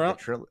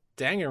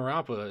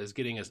 Danganronpa is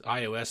getting its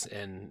iOS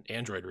and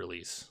Android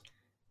release.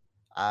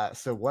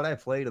 So what I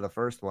played of the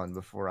first one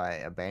before I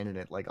abandoned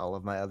it, like all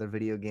of my other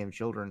video game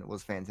children,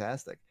 was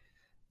fantastic.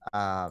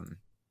 I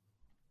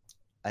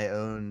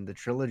own the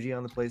trilogy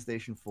on the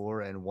PlayStation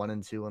 4 and 1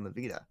 and 2 on the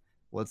Vita.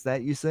 What's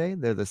that you say?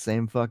 They're the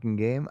same fucking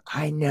game?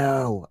 I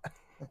know.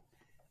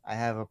 I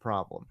have a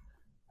problem.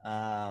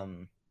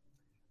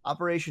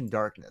 Operation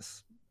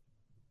Darkness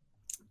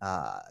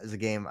is a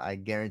game I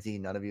guarantee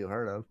none of you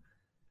heard of,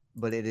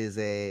 but it is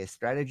a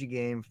strategy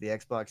game for the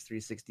Xbox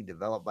 360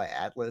 developed by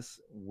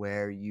Atlas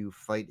where you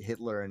fight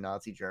Hitler in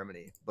Nazi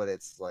Germany, but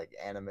it's like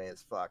anime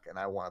as fuck, and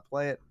I want to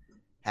play it.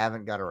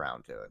 Haven't got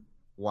around to it.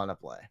 Want to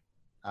play.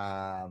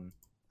 I'm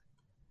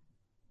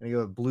gonna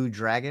go with Blue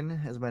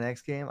Dragon as my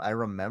next game. I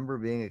remember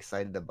being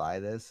excited to buy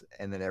this,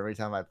 and then every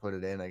time I put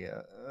it in, I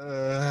go,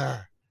 ugh,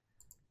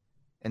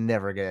 and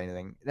never get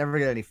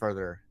any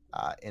further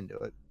into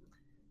it.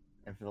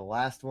 And for the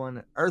last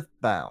one,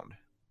 Earthbound.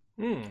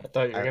 I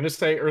thought you were gonna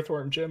say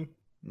Earthworm Jim.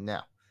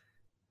 No.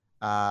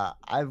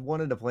 I've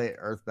wanted to play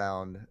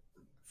Earthbound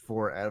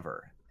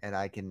forever, and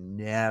I can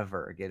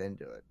never get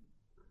into it.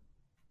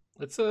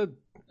 It's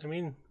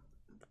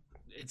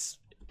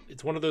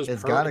one of those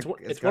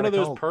one of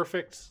those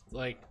perfect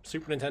like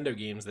Super Nintendo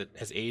games that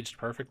has aged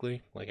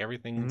perfectly. Like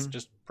everything's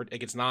just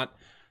like it's not.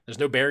 There's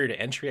no barrier to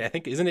entry. I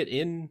think isn't it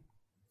in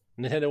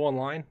Nintendo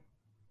Online?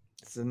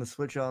 It's in the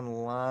Switch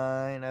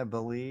Online, I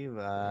believe.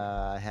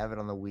 I have it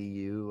on the Wii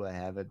U. I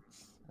have it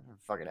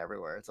fucking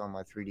everywhere. It's on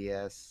my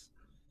 3DS.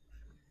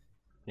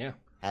 Yeah,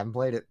 haven't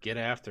played it. Get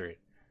after it.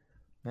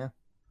 Yeah,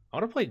 I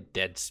want to play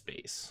Dead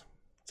Space.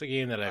 It's a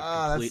game that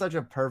that's such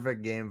a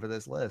perfect game for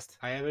this list.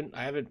 I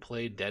haven't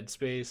played Dead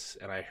Space,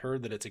 and I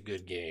heard that it's a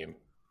good game.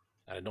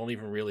 And I don't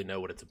even really know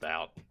what it's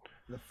about.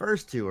 The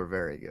first two are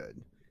very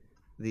good.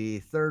 The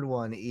third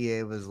one,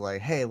 EA was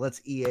like, "Hey,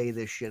 let's EA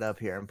this shit up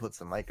here and put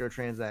some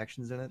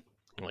microtransactions in it."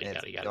 Well, you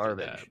gotta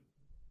garbage. do that.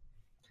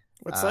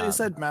 What's that you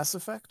said? Mass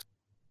Effect?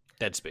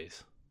 Dead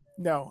Space.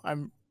 No,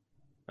 I'm.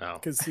 Oh,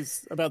 because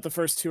he's about the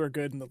first two are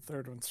good and the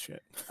third one's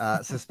shit.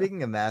 So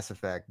speaking of Mass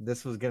Effect,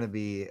 this was gonna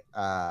be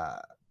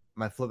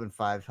my Flippin'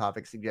 5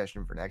 topic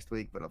suggestion for next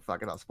week, but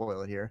I'll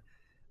spoil it here.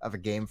 Of a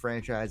game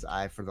franchise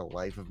I, for the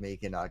life of me,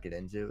 cannot get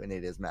into, and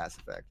it is Mass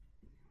Effect.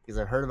 Because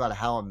I've heard about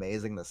how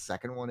amazing the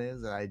second one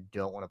is, and I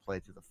don't want to play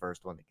through the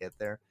first one to get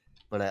there.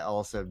 But I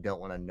also don't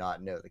want to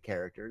not know the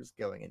characters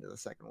going into the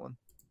second one.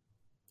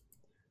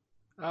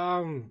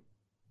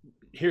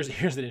 Here's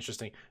an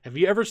interesting. Have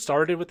you ever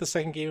started with the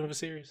second game of a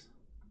series?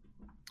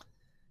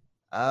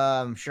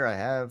 Sure I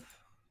have.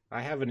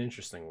 I have an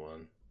interesting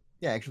one.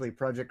 Yeah, actually,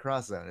 Project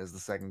Cross Zone is the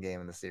second game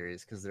in the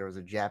series because there was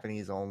a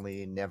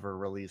Japanese-only, never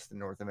released in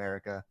North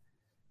America,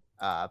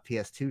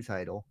 PS2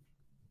 title.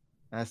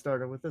 And I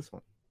started with this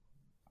one.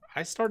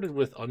 I started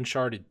with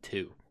Uncharted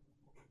 2.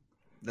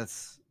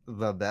 That's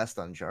the best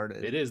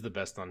Uncharted. It is the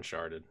best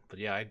Uncharted. But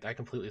yeah, I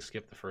completely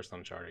skipped the first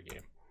Uncharted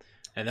game.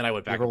 And then I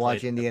went back and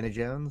watch Indiana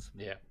Jones?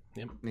 Yeah.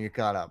 Yep. You're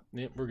caught up.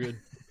 Yep, we're good.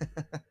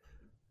 I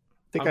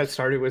think I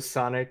started with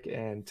Sonic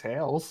and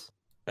Tails.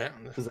 Yeah.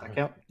 Does that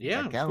count?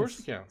 Yeah, of course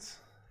it counts.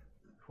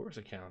 Of course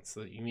it counts.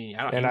 You mean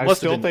I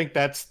still think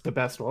that's the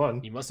best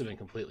one. You must have been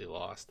completely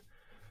lost.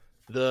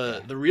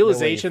 The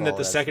realization that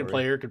the second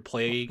player could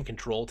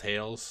control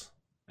Tails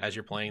as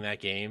you're playing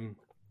that game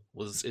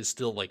is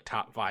still like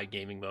top 5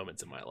 gaming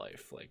moments in my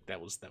life. Like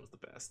that was the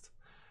best.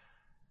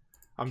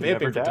 I'm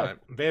vamping for time.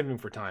 I'm vamping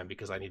for time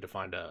because I need to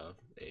find a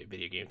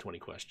video game 20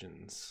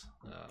 questions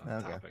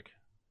topic.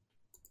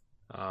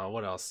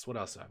 What else? What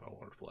else have I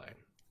wanted to play?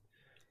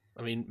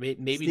 I mean,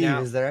 maybe Steve,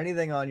 now. Is there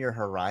anything on your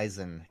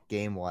horizon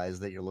game-wise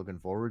that you're looking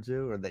forward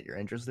to, or that you're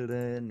interested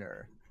in,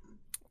 or?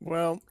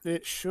 Well,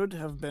 it should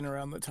have been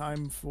around the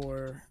time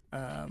for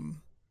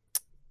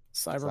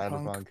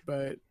Cyberpunk,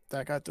 but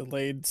that got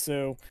delayed.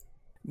 So,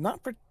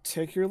 not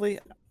particularly.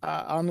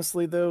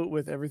 Honestly, though,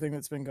 with everything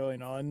that's been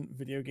going on,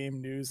 video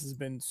game news has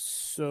been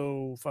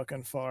so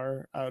fucking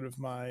far out of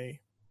my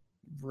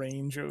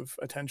range of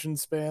attention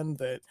span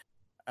that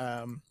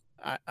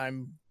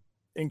I'm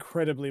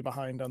incredibly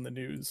behind on the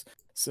news.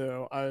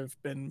 So I've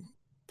been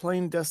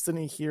playing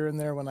Destiny here and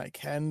there when I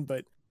can,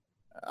 but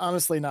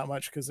honestly not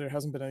much because there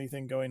hasn't been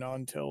anything going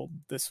on till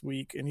this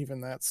week, and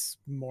even that's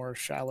more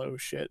shallow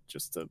shit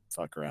just to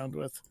fuck around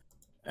with.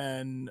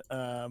 And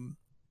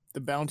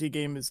the bounty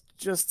game is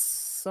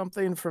just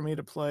something for me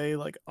to play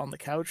like on the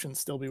couch and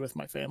still be with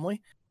my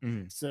family.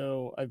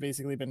 So I've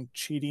basically been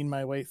cheating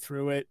my way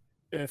through it,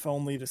 if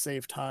only to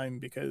save time,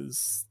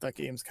 because that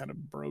game's kind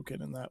of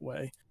broken in that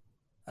way.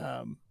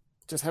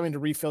 Just having to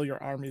refill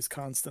your armies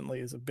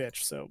constantly is a bitch,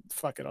 so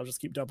fuck it, I'll just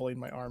keep doubling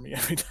my army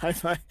every time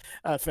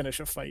I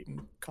finish a fight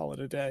and call it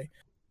a day.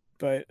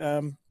 But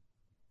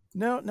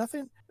no,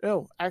 nothing.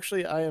 Oh,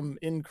 actually, I am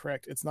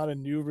incorrect. It's not a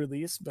new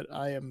release, but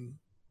I am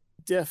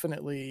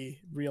definitely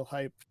real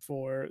hyped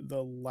for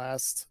the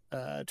last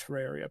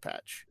Terraria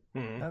patch.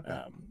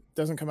 Okay.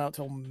 Doesn't come out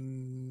till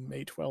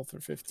May 12th or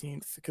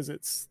 15th because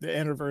it's the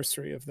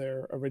anniversary of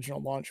their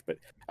original launch, but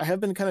I have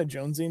been kind of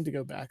jonesing to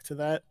go back to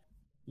that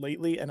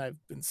lately, and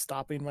I've been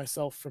stopping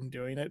myself from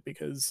doing it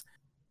because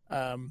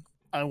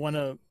I want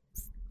to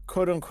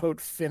quote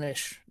unquote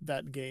finish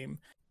that game.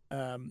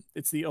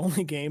 It's the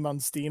only game on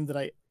Steam that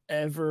I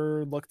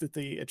ever looked at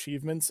the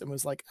achievements and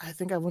was like, I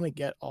think I want to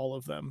get all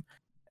of them.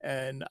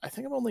 And I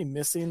think I'm only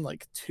missing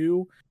like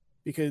 2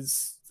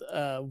 because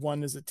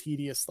one is a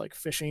tedious like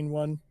fishing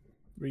one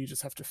where you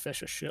just have to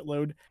fish a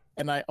shitload.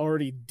 And I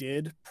already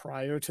did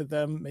prior to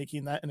them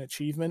making that an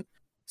achievement.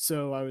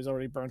 So I was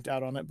already burnt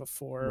out on it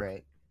before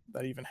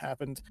that even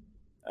happened.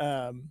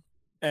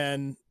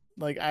 And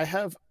like I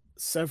have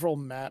several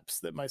maps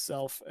that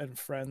myself and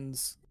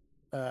friends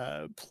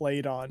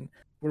played on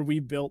where we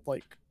built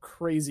like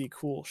crazy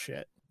cool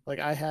shit. Like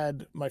I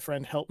had my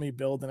friend help me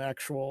build an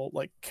actual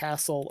like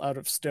castle out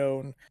of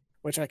stone,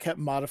 which I kept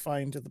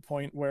modifying to the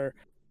point where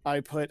I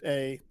put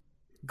a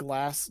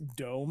glass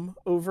dome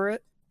over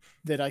it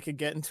that I could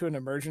get into an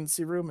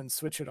emergency room and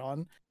switch it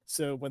on.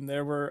 So when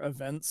there were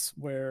events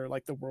where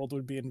like the world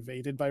would be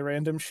invaded by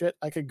random shit,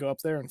 I could go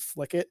up there and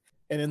flick it,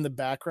 and in the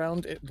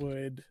background it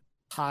would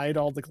hide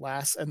all the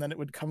glass, and then it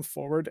would come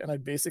forward, and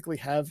I'd basically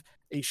have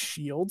a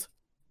shield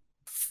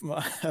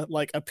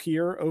like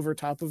appear over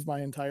top of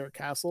my entire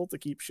castle to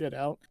keep shit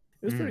out.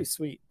 It was pretty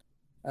sweet.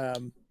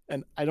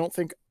 And I don't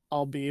think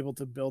I'll be able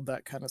to build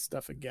that kind of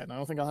stuff again. I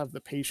don't think I'll have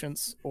the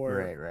patience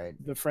or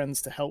the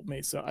friends to help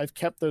me. So I've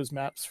kept those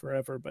maps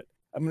forever, but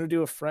I'm going to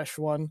do a fresh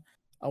one.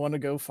 I want to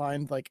go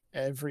find like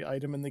every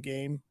item in the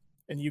game,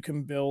 and you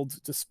can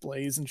build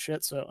displays and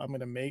shit. So I'm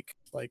going to make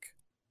like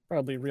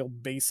probably a real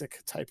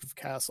basic type of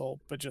castle,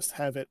 but just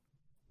have it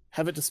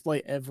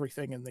display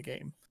everything in the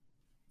game.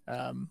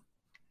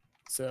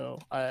 So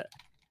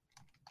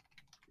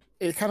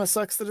it kind of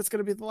sucks that it's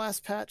going to be the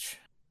last patch.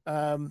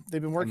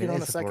 They've been working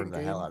on a second game.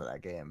 The hell out of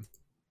that game.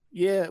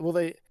 Yeah, well,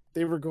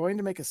 they were going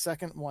to make a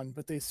second one,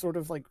 but they sort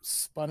of like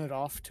spun it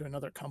off to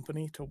another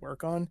company to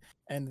work on,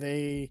 and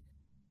they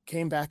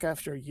came back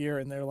after a year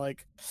and they're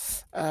like,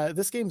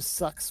 this game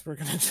sucks, we're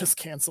gonna just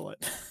cancel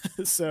it.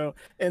 So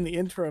in the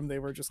interim, they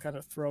were just kind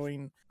of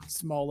throwing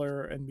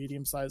smaller and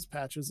medium-sized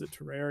patches at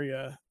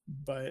Terraria,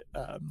 but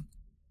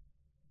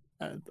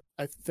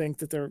I think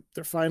that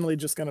they're finally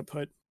just gonna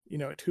put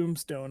a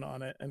tombstone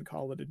on it and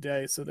call it a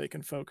day so they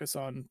can focus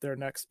on their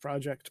next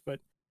project.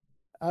 But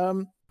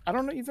I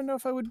don't even know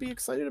if I would be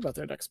excited about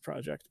their next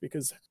project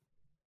because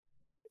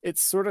it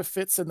sort of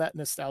fits in that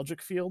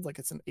nostalgic field. Like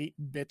it's an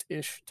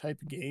 8-bit-ish type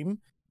game.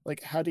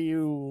 Like how do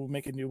you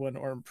make a new one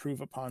or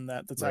improve upon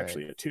that that's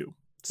actually a 2?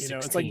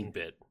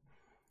 16-bit.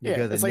 You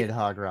go the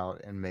Nidhogg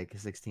route and make a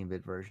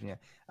 16-bit version. Yeah.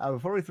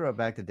 Before we throw it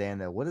back to Dan,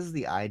 though, what is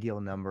the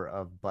ideal number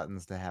of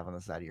buttons to have on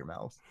the side of your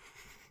mouse?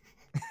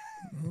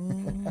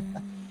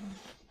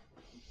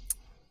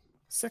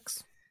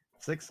 6.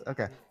 6?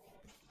 Okay.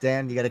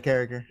 Dan, you got a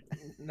character?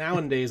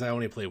 Nowadays, I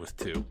only play with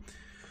 2.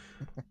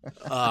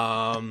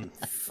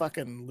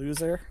 Fucking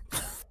loser.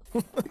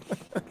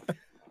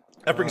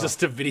 That brings us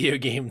to video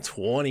game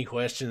 20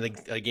 questions,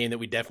 a game that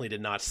we definitely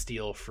did not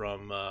steal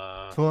from.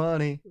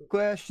 20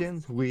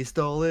 questions, we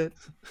stole it.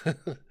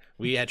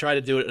 We had tried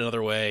to do it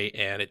another way,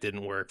 and it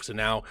didn't work. So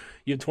now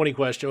you have 20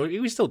 questions.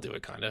 We still do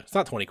it, kind of. It's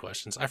not 20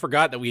 questions. I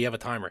forgot that we have a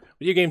timer.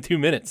 Video game 2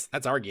 minutes.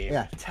 That's our game.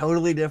 Yeah,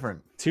 totally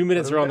different. 2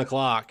 minutes are on the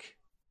clock.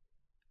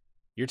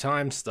 Your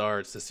time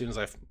starts as soon as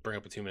I bring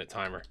up a 2-minute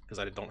timer, because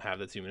I don't have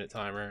the 2-minute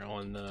timer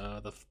on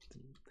the.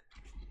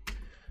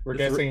 We're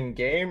guessing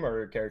game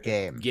or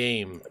character?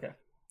 Game. Okay.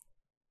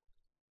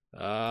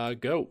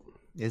 Go.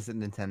 Is it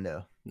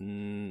Nintendo?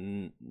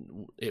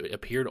 It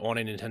appeared on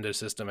a Nintendo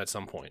system at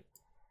some point.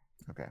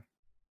 Okay.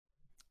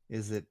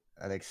 Is it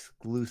an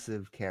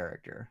exclusive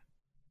character?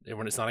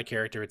 When it's not a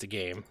character, it's a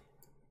game.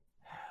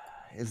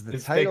 Is the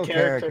title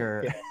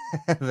character yeah.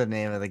 the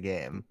name of the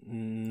game?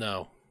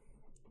 No.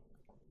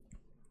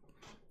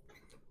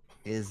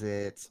 Is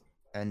it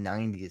a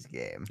 90s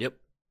game? Yep.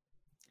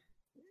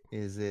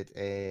 Is it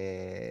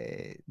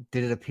a...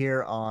 Did it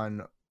appear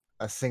on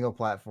a single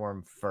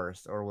platform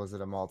first, or was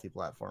it a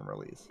multi-platform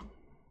release?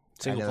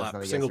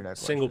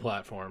 Single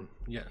platform.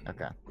 Yeah.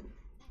 Okay.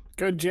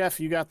 Good, Jeff.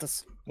 You got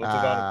this. What's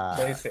about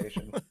a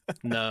PlayStation?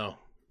 No.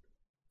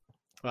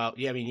 Well,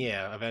 yeah, I mean,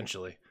 yeah,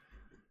 eventually.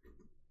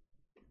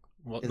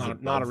 Well,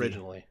 not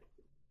originally.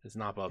 It's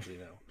not Bubsy,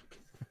 no.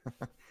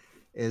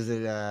 Is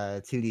it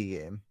a 2D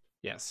game?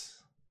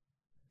 Yes.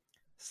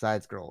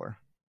 Side scroller?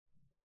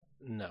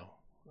 No.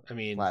 I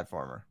mean,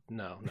 platformer?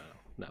 No.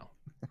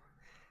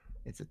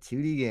 It's a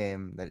 2D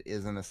game that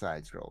isn't a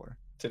side scroller.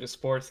 Is it a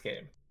sports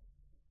game?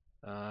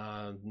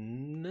 Nah.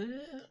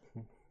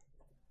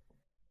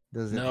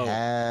 Does it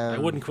have... I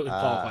wouldn't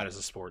qualify it as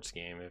a sports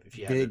game if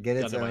you had Did it get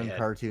its in my own head.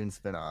 cartoon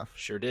spinoff?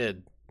 Sure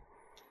did.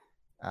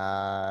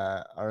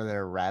 Are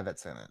there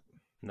rabbits in it?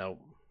 No.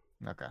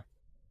 Okay.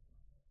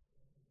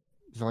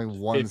 There's only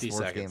one 50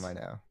 sports seconds. game I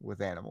know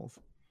with animals.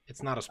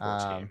 It's not a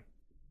sports game.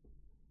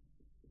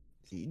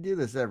 So you do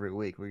this every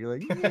week where you're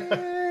like, It's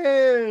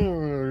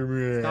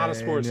not a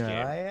sports game.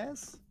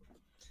 Yes.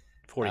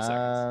 40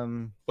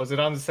 seconds. Was it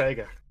on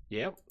Sega?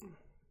 Yep.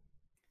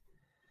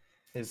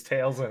 His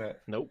tail's in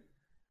it. Nope.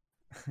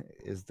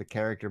 Is the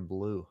character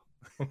blue?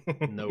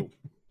 Nope.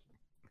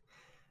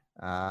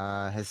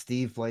 Has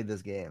Steve played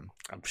this game?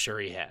 I'm sure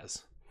he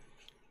has.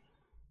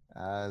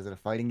 Is it a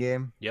fighting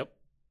game? Yep.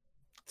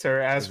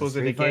 Sir, was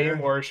it a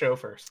game or a show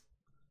first?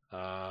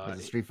 Is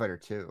it Street Fighter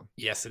 2?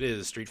 Yes, it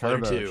is. Street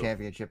Turbo Fighter 2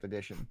 Championship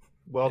Edition.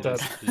 Well done.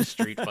 It is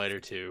Street Fighter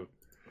 2.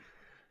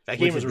 That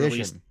game was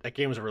released. That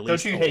game was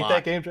released. Don't you hate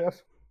that game,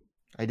 Jeff?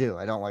 I do.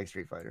 I don't like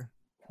Street Fighter.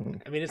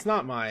 I mean, it's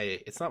not my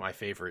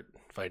favorite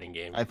fighting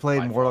game. I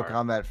played Mortal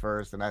Kombat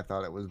first, and I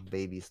thought it was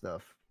baby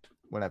stuff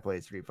when I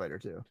played Street Fighter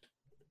 2.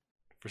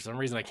 For some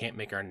reason, I can't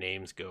make our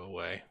names go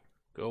away.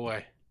 Go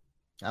away.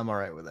 I'm all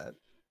right with that.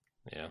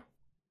 Yeah,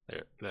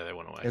 they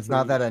went away. It's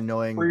not that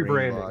annoying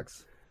green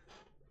box.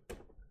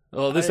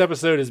 Well, this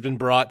episode has been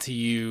brought to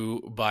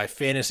you by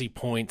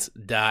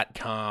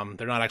FantasyPoints.com.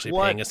 They're not actually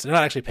paying us. They're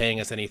not actually paying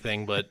us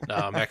anything, but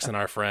Exon,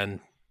 our friend,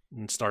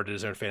 started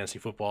his own fantasy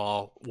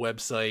football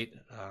website.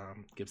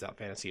 Gives out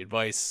fantasy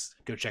advice.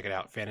 Go check it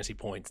out,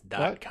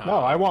 FantasyPoints.com. No,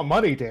 I want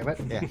money, damn it.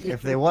 Yeah,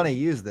 if they want to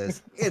use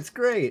this, it's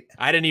great.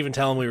 I didn't even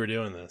tell him we were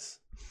doing this.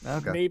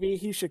 Okay. Maybe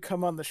he should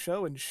come on the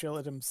show and shill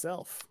it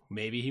himself.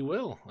 Maybe he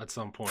will at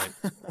some point.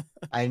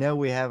 I know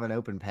we have an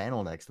open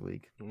panel next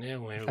week. Yeah,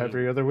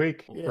 every other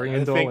week. Yeah. Bring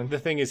in Dolan. The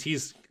thing is,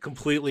 he's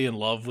completely in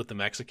love with the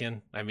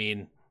Mexican. I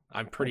mean,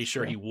 I'm pretty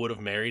sure he would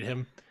have married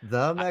him.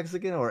 The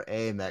Mexican or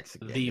a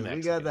Mexican? The Mexican.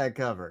 We got that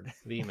covered.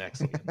 The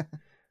Mexican.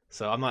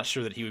 So I'm not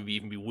sure that he would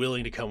even be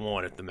willing to come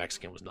on if the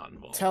Mexican was not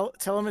involved.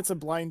 Tell him it's a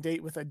blind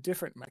date with a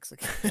different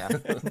Mexican. Yeah.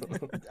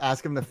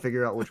 Ask him to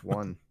figure out which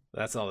one.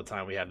 That's all the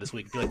time we have this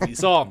week. If you like what you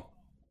saw,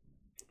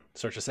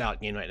 search us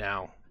out,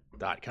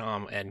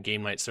 GameNightNow.com and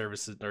Game Night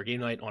Services, or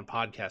Game Night on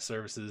podcast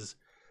services.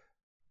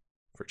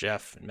 For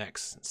Jeff and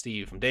Mex and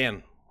Steve, I'm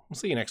Dan. We'll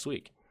see you next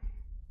week.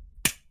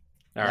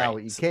 All right.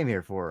 What you came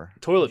here for?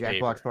 Toilet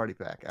paper. Jackbox Party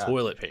Pack.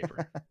 Toilet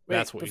paper.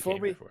 That's what you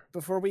came here for.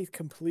 Before we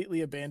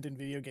completely abandon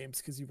video games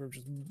because you were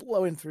just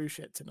blowing through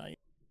shit tonight,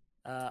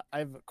 I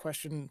have a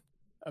question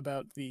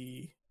about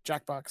the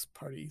Jackbox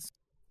parties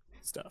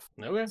stuff.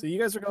 Okay. So you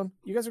guys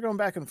are going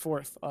back and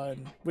forth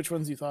on which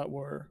ones you thought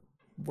were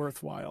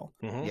worthwhile.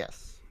 Mm-hmm.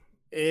 Yes.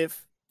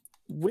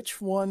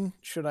 Which one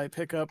should I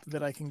pick up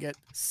that I can get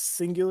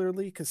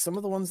singularly? Because some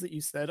of the ones that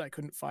you said I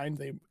couldn't find,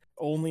 they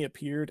only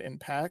appeared in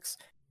packs,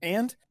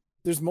 and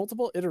there's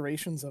multiple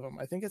iterations of them.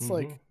 I think it's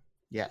like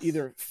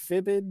either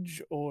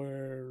Fibbage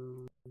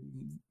or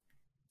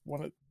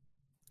one of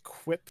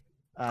Quip.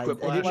 I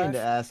did mean to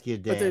ask you,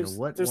 Dan,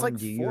 what there's one like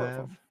do you 4 have?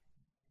 of them.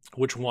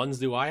 Which ones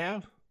do I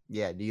have?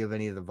 Yeah, do you have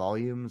any of the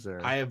volumes?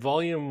 Or I have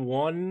volume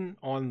 1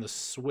 on the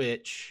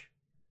Switch.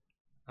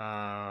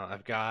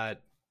 I've got.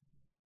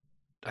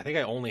 I think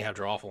I only have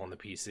Drawful on the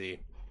PC.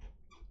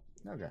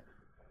 Okay.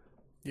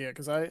 Yeah,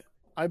 because I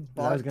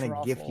bought. I was gonna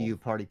Drawful. gift you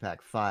Party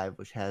Pack 5,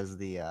 which has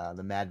the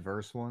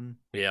Madverse one.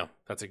 Yeah,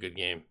 that's a good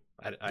game.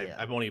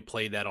 I've only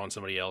played that on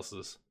somebody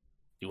else's.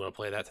 You want to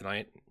play that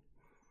tonight?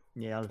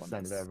 Yeah, I'll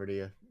send it over to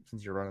you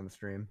since you're running the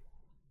stream.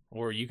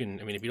 Or you can.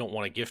 I mean, if you don't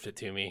want to gift it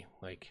to me,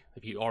 like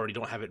if you already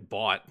don't have it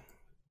bought,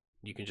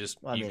 you can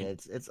just. Well,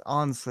 it's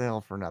on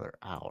sale for another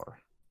hour.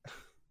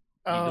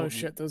 Oh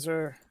shit! Those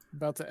are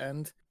about to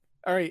end.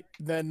 All right,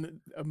 then.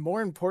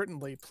 More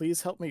importantly,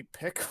 please help me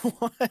pick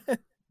one.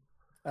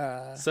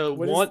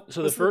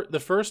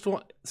 The first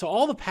one. So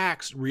all the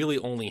packs really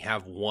only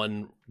have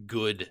one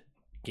good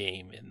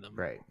game in them.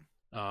 Right.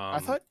 I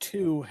thought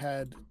 2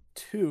 had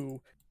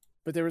 2,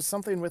 but there was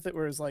something with it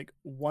where it's like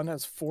one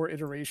has 4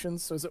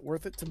 iterations. So is it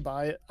worth it to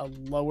buy a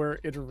lower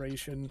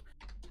iteration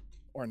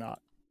or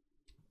not?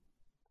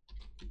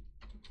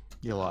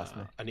 You lost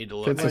me. I need to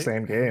look. It's the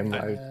same game.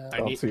 I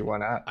don't see why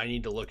not. I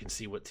need to look and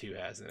see what 2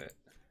 has in it.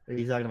 Are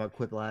you talking about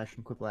Quiplash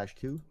and Quiplash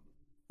 2?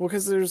 Well,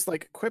 because there's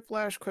like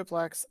Quiplash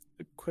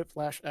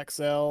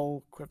XL,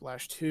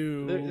 Quiplash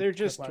 2. They're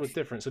just Quiplash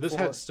different. So this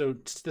 4. has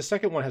the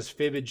second one has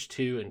Fibbage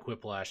 2 and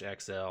Quiplash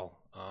XL,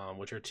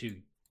 which are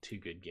two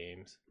good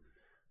games.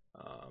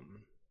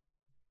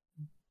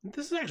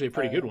 This is actually a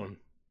pretty good one.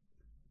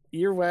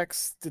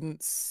 Earwax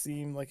didn't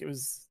seem like it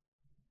was.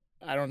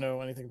 I don't know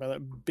anything about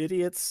that.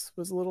 Bidiots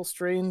was a little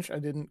strange. I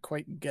didn't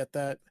quite get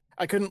that.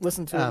 I couldn't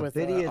listen to it with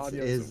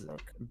audio.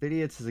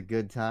 Bidiots is a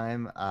good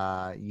time.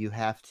 You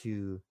have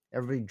to.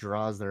 Everybody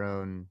draws their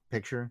own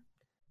picture,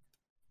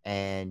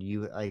 and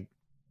you like.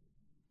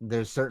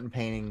 There's certain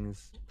painting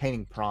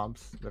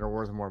prompts that are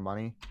worth more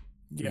money.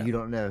 Yeah. You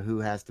don't know who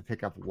has to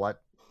pick up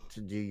what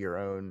to do your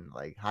own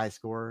like high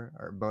score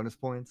or bonus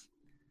points.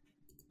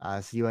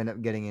 So you end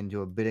up getting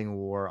into a bidding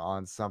war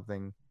on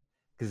something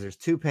because there's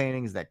 2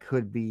 paintings that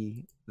could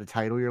be the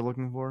title you're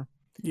looking for.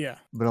 Yeah.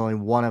 But only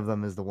one of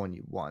them is the one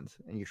you want,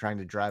 and you're trying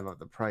to drive up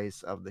the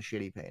price of the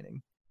shitty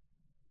painting.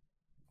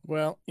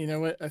 Well, you know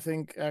what? I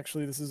think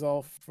actually this is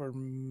all for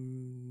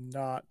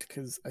not,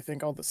 because I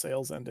think all the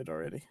sales ended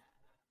already.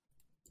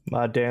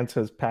 Dan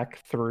says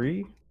pack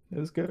 3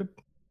 is good.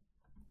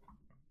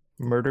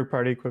 Murder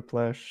Party,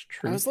 Quiplash,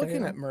 Tree I was looking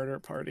Tale. at Murder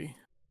Party.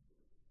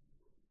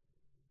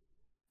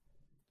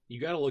 You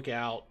got to look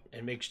out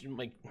and make sure,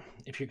 like,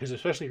 because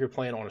especially if you're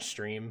playing on a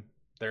stream,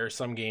 there are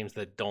some games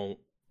that don't,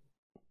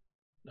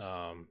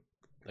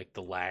 like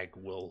the lag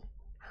will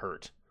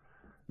hurt.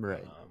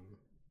 Right.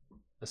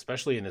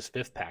 Especially in this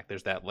 5th pack,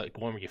 there's that like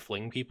one where you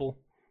fling people.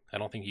 I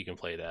don't think you can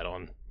play that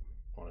on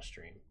a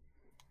stream.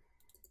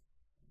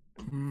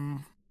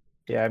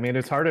 Yeah, I mean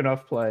it's hard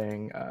enough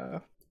playing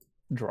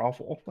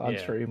Drawful on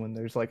stream when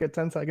there's like a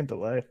 10-second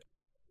delay.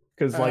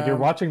 Because like you're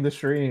watching the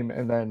stream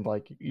and then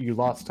like you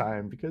lost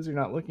time because you're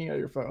not looking at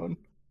your phone.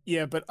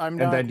 Yeah, but I'm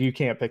not. And then you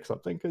can't pick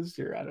something because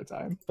you're out of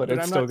time. But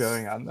it's still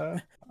going on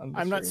the I'm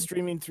stream. not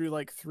streaming through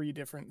like 3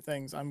 different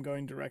things. I'm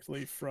going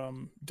directly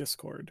from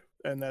Discord,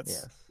 and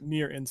that's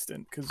near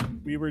instant because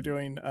we were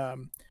doing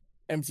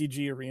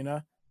MTG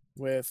Arena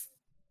with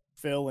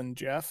Phil and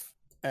Jeff,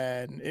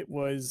 and it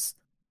was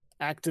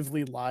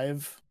actively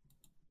live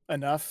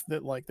enough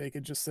that like they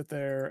could just sit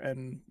there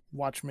and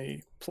watch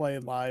me play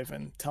live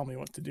and tell me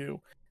what to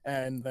do.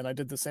 And then I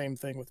did the same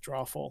thing with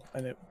Drawful,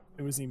 and it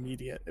was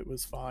immediate. It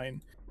was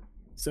fine.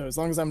 So as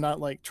long as I'm not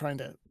like trying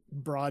to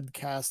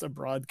broadcast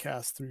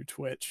through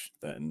Twitch,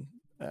 then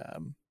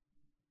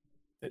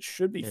it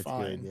should be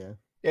fine. Good,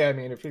 yeah, I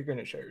mean if you're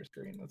gonna share your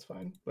screen, that's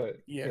fine. But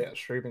yeah,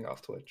 streaming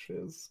off Twitch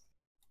is,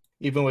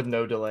 even with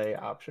no delay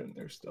option,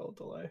 there's still a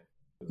delay.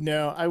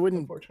 No, I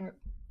wouldn't. Unfortunate.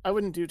 I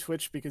wouldn't do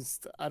Twitch because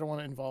I don't want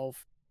to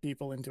involve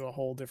people into a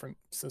whole different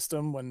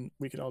system when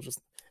we could all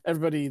just,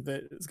 everybody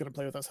that is going to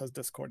play with us has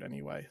Discord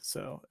anyway.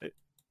 So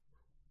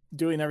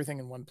doing everything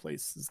in one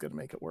place is going to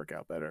make it work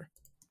out better.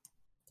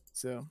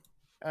 So,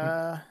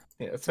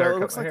 Sarah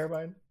cut my hair,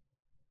 mine.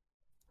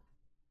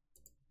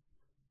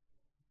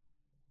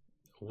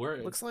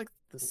 Looks like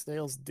the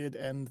sales did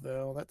end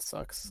though. That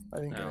sucks. I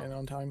didn't get in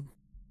on time.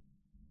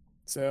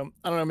 So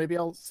I don't know. Maybe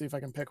I'll see if I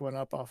can pick one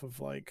up off of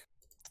like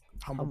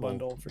Humble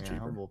Bundle for cheaper.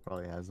 Humble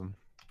probably has them.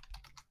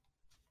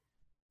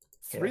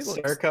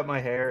 Sarah cut my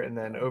hair, and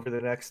then over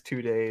the next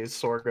 2 days,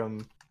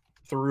 Sorghum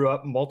threw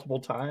up multiple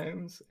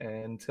times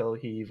until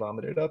he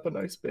vomited up a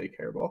nice big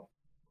hairball.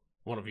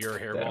 One of your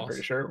hairballs? I'm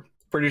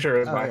pretty sure it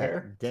was my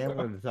hair. Dan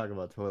wanted to talk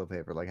about toilet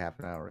paper like half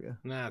an hour ago.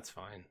 Nah, that's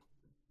fine.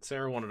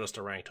 Sarah wanted us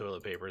to rank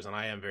toilet papers, and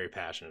I am very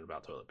passionate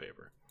about toilet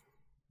paper.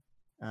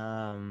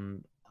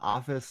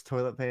 Office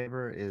toilet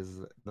paper is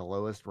the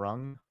lowest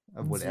rung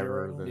of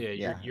whatever.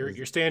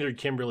 Your standard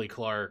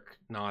Kimberly-Clark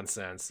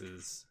nonsense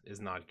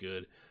is not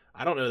good.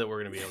 I don't know that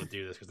we're going to be able to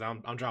do this because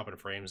I'm dropping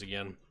frames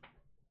again.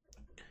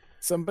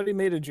 Somebody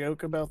made a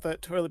joke about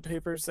that toilet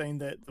paper, saying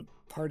that the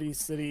Party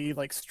City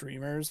like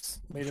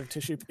streamers made of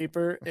tissue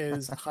paper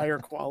is higher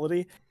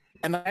quality,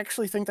 and I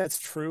actually think that's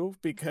true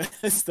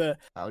because that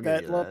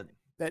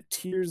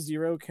tier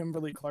 0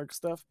 Kimberly-Clark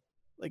stuff,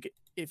 like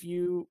if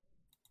you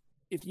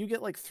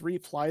get like 3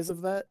 plies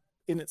of that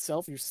in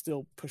itself, you're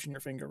still pushing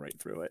your finger right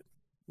through it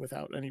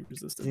without any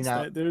resistance.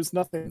 There's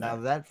nothing. Now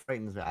that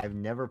frightens me. I've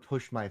never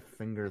pushed my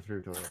finger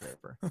through toilet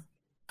paper.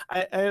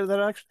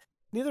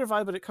 Neither have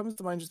I, but it comes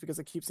to mind just because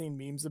I keep seeing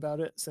memes about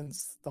it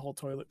since the whole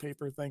toilet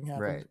paper thing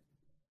happened. Right.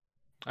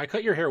 I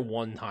cut your hair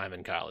one time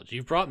in college.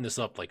 You've brought this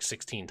up like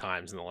 16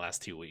 times in the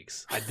last 2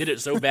 weeks. I did it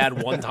so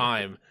bad one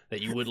time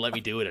that you wouldn't let me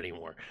do it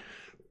anymore.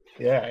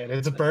 Yeah, and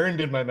it's burned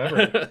in my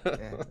memory.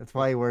 That's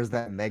why he wears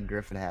that Meg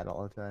Griffin hat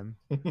all the time.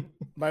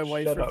 My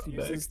wife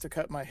refuses to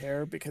cut my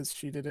hair because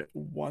she did it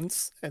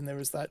once, and there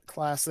was that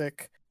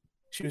classic.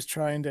 She was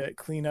trying to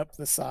clean up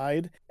the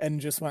side and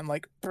just went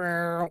like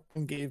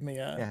and gave me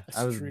a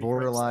I was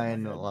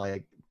borderline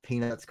like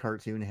Peanuts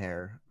cartoon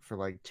hair for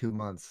like 2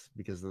 months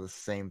because of the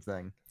same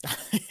thing.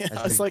 Yeah,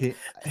 I said,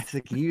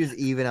 can you just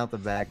even out the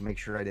back, make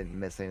sure I didn't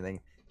miss anything?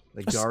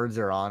 The guards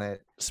are on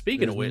it.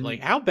 Speaking of which,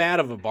 like, how bad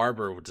of a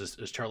barber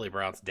is Charlie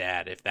Brown's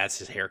dad if that's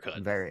his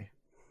haircut? Very,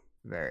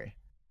 very.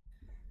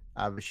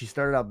 But she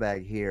started out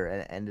back here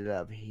and ended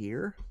up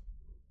here.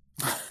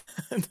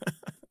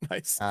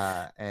 Nice.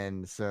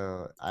 And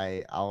so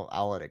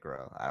I'll let it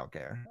grow. I don't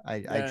care.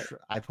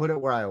 I put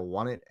it where I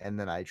want it, and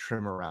then I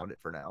trim around it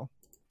for now.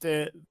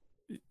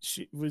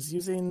 She was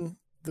using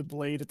the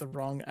blade at the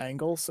wrong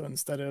angle, so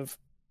instead of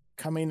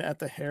coming at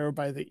the hair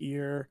by the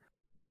ear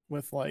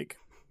with like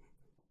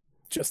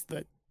just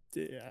the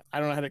I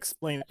don't know how to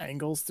explain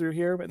angles through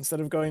here, but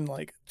instead of going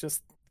like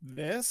just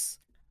this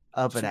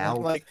up and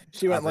out,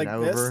 she went like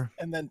this over.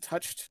 and then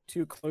touched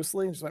too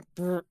closely and just went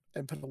brr,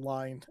 and put a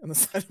line on the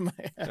side of my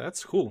head.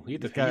 That's cool.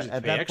 At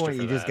that point,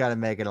 you just got to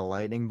make it a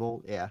lightning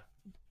bolt. Yeah.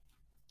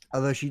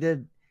 Although she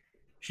did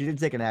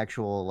take an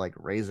actual like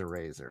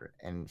razor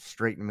and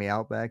straighten me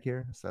out back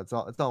here, so it's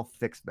all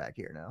fixed back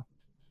here now.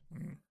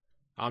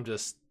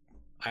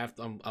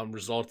 I'm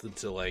resulted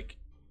to like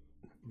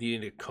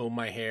needing to comb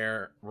my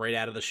hair right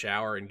out of the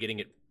shower and getting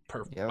it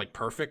like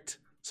perfect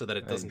so that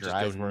it doesn't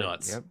just go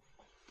nuts. Yep.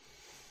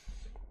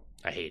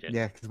 I hate it.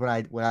 Yeah, because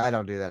when I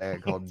don't do that, I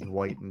get called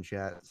white in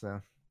chat.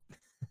 So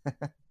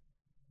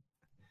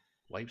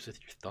wipes with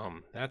your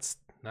thumb. That's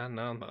not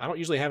no. I don't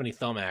usually have any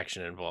thumb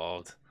action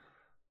involved.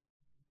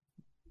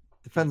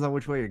 Depends on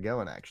which way you're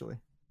going, actually.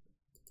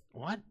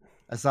 What?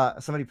 I saw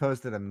somebody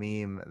posted a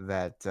meme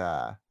that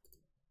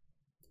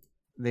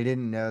they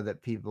didn't know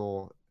that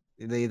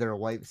they either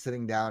wipe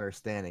sitting down or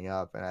standing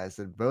up, and I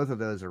said both of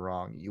those are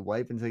wrong. You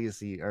wipe until you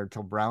see, or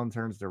until brown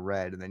turns to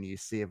red, and then you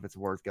see if it's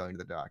worth going to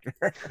the doctor.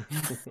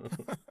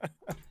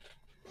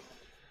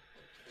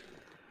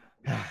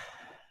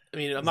 I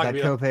mean, I'm not gonna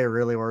be copay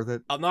really worth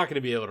it. I'm not going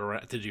to be able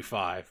to do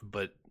 5,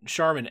 but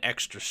Charmin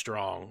Extra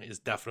Strong is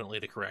definitely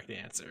the correct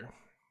answer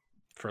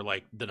for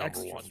like the number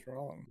Extra 1.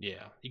 Strong.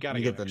 Yeah, you got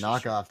to get the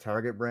knockoff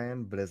Target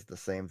brand, but it's the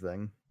same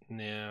thing.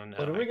 No.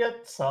 What did we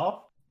get?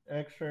 Soft.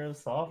 Extra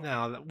soft.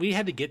 No, we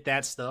had to get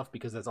that stuff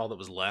because that's all that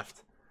was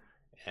left,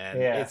 and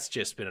it's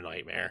just been a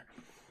nightmare.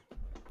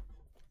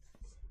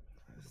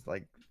 It's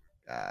like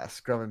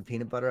scrubbing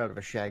peanut butter out of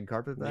a shag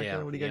carpet back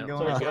there. What do you got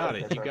going on?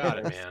 You got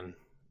it, man.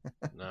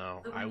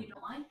 No, the one you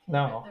don't like?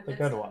 No, the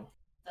good one.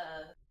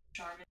 The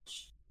Charmin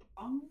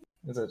Strong.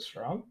 Is it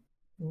strong?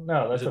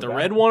 No, that's is it the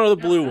red one or the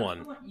blue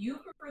one? You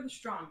prefer the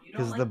strong.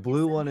 Because the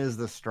blue one is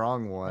the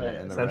strong one,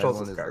 and the red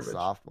one is the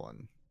soft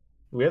one.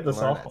 We had the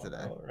soft one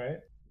today, right?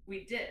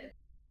 We did.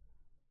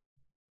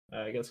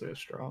 I guess it was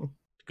strong.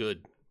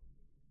 Good.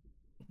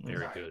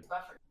 Very good.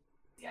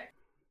 Yeah.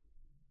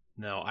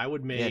 No, I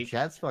would make. Yeah,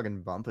 chat's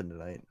fucking bumping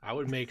tonight. I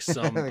would make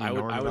some. I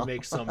would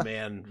make some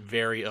man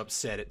very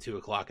upset at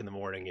 2:00 in the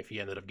morning if he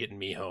ended up getting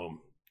me home.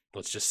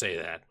 Let's just say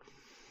that.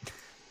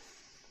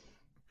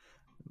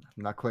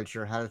 I'm not quite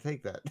sure how to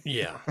take that.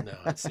 Yeah, no,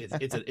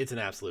 it's an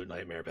absolute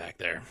nightmare back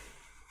there.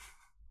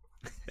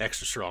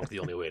 Extra strong is the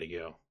only way to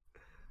go.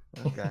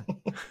 Okay.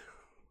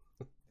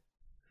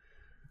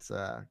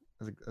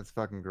 It's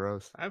fucking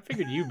gross. I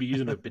figured you'd be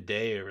using a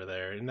bidet over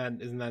there.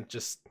 Isn't that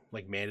just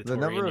like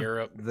mandatory in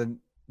Europe?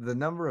 The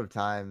number of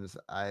times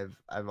I've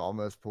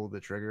almost pulled the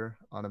trigger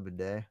on a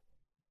bidet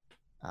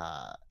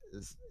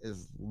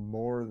is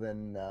more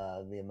than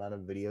the amount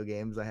of video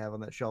games I have on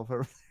that shelf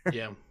over there.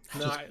 Yeah.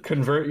 No,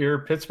 convert your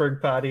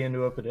Pittsburgh potty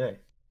into a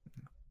bidet.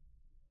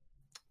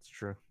 It's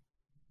true.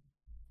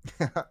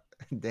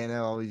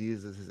 Dano always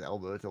uses his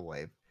elbow to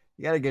wipe.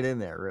 You got to get in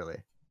there, really.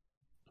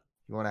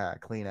 You want a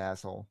clean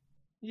asshole.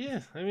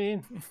 Yeah, I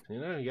mean, you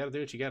got to do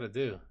what you got to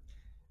do.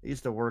 I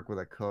used to work with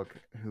a cook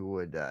who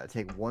would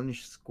take one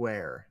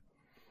square,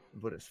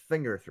 put his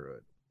finger through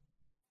it,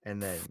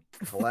 and then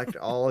collect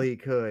all he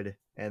could,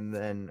 and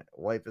then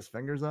wipe his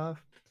fingers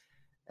off.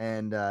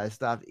 And I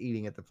stopped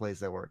eating at the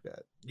place I worked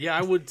at. Yeah,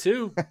 I would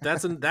too.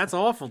 That's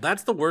awful.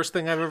 That's the worst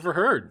thing I've ever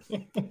heard.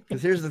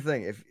 Because here's the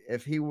thing: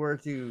 if he were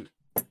to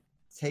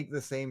take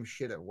the same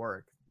shit at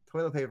work,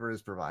 toilet paper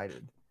is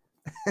provided.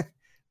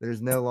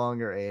 There's no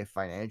longer a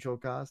financial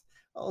cost.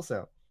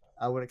 Also,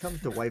 when it comes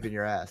to wiping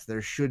your ass,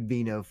 there should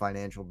be no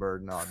financial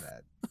burden on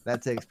that.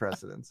 That takes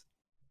precedence.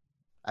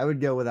 I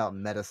would go without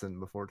medicine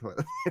before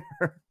toilet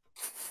paper.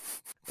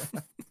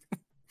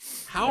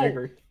 I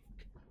agree.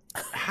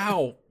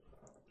 How?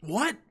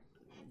 What?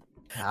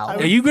 How?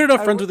 Are you good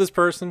enough friends with this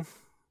person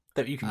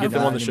that you can get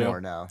them on the show?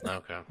 No.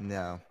 Okay.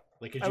 No.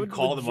 Like, could you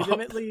call them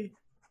up?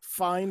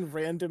 Find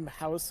random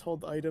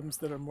household items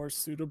that are more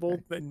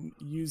suitable than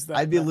use that.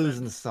 I'd be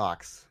losing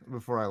socks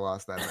before I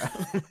lost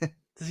that.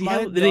 Did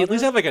he at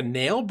least have like a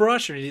nail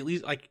brush, or did he at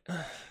least like?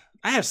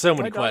 I have so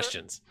many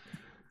questions.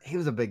 He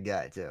was a big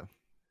guy too.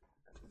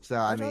 So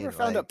I mean, I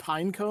found a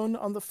pine cone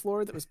on the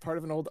floor that was part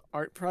of an old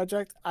art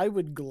project. I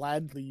would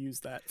gladly use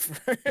that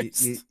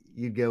first.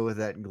 You'd go with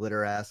that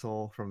glitter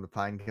asshole from the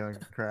pine cone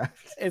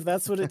craft. If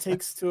that's what it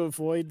takes to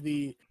avoid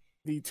the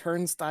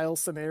turnstile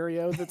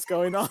scenario that's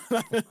going on.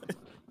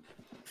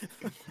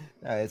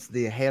 It's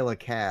the hail a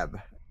cab,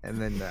 and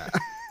then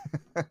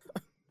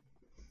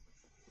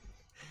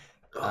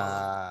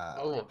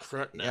I'm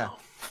upset now. Yeah.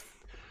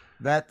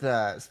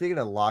 That speaking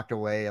of locked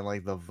away in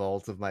like the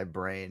vault of my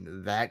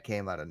brain, that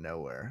came out of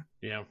nowhere.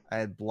 Yeah. I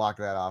had blocked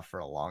that off for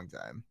a long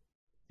time.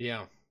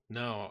 Yeah.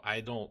 No,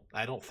 I don't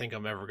think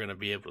I'm ever gonna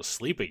be able to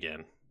sleep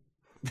again.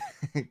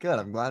 Good.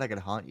 I'm glad I could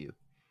haunt you.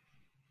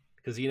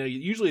 Because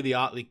usually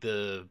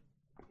the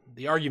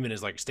argument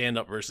is like stand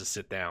up versus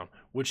sit down,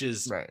 which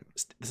is right.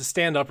 The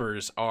stand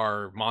uppers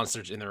are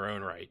monsters in their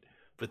own right,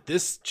 but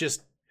this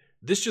just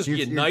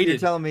united. You're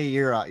telling me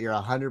you're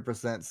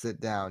 100% sit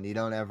down. You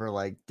don't ever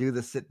like do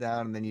the sit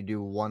down and then you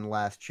do one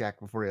last check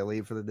before you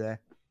leave for the day.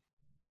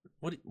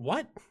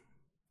 What?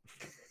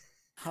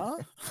 Huh?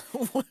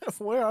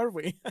 Where are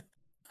we?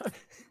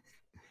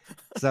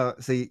 So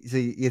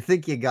you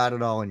think you got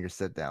it all in your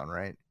sit down,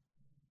 right?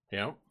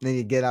 Yeah. Then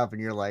you get up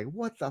and you're like,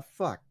 what the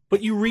fuck?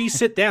 But you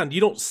re-sit down.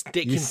 You don't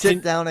stick. You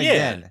sit down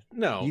again. Yeah,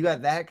 no. You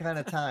got that kind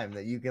of time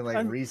that you can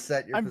like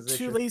reset your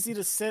position. I'm too lazy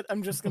to sit.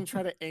 I'm just gonna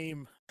try to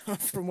aim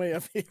from way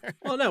up here.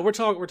 Well, no, we're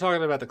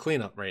talking about the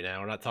cleanup right now.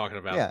 We're not talking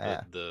about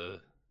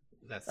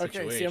that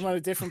situation. Okay, see, I'm on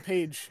a different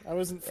page. I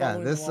wasn't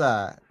following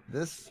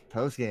this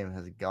post game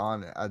has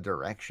gone a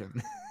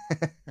direction.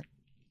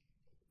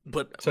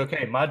 But it's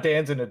okay. My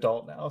Dan's an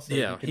adult now,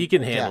 so he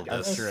can handle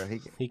this. That's true.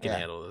 He can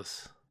handle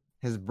this.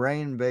 His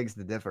brain begs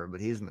to differ,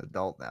 but he's an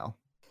adult now.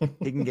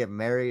 He can get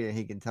married and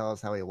he can tell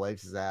us how he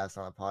wipes his ass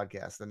on a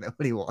podcast that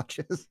nobody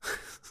watches.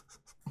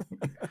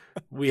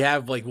 We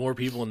have like more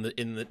people in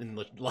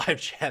the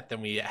live chat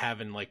than we have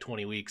in like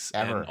 20 weeks,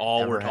 and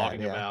all we're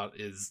talking about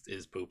is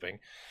pooping.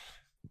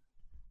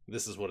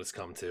 This is what it's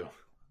come to.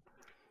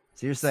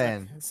 So you're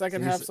saying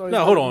second half?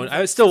 No, hold on.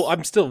 I'm still.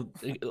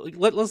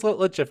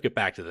 Let Jeff get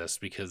back to this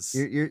because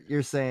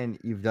you're saying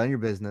you've done your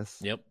business.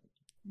 Yep.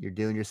 You're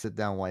doing your sit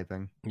down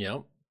wiping.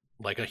 Yep.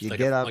 Like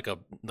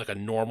a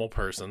normal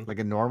person, like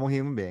a normal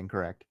human being.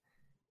 Correct.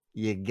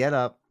 You get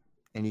up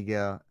and you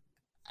go,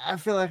 I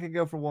feel like I could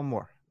go for one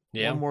more.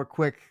 Yeah. One more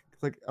quick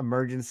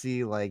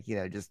emergency,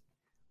 just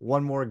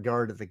one more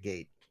guard at the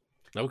gate.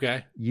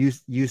 Okay. You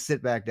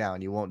sit back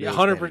down. You won't do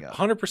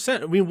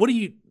 100%. I mean, what do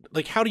you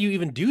like? How do you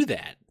even do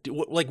that?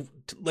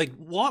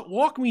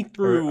 Walk me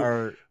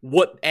through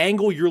what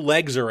angle your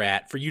legs are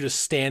at for you to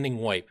standing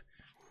wipe.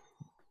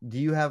 Do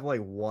you have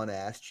like one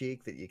ass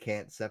cheek that you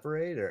can't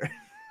separate, or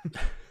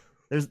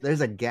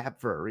there's a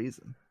gap for a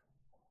reason?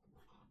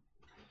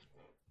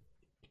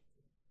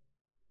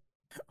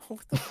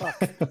 What the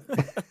fuck?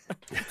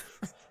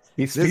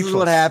 He's this is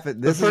what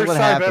happened. This is what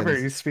happens. Ever,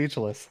 he's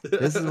speechless.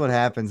 This is what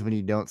happens when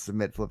you don't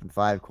submit Flippin'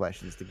 5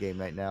 questions to Game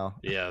Night Now.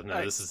 Yeah,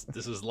 no, this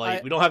is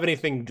light. We don't have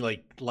anything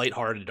like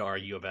lighthearted to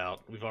argue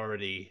about. We've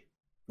already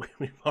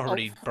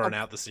burned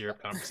out the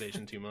syrup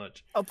conversation too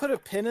much. I'll put a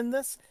pin in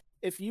this.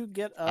 If you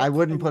get up, I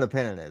wouldn't put a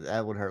pin in it.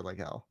 That would hurt like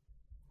hell.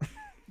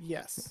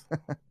 Yes.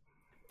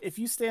 If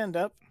you stand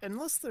up,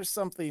 unless there's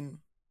something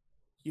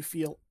you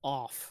feel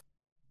off,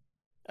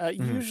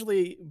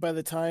 usually by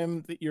the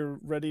time that you're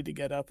ready to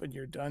get up and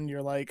you're done,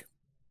 you're like,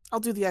 I'll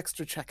do the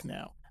extra check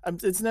now.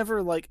 It's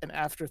never like an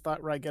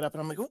afterthought where I get up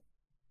and I'm like, oh,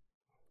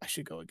 I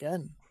should go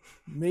again.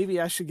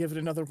 Maybe I should give it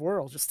another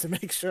whirl just to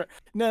make sure.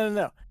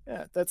 No.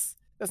 Yeah, that's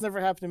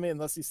never happened to me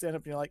unless you stand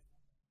up and you're like,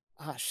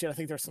 ah, shit, I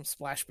think there's some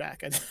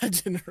splashback. I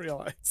didn't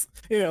realize.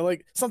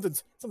 Like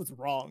something's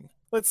wrong.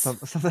 Let's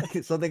baseline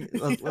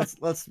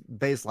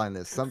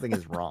this. Something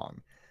is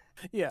wrong.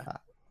 Yeah.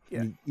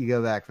 Yeah. You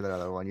go back for that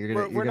other one. You're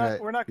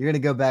gonna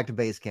go back to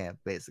base camp,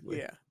 basically.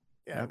 Yeah.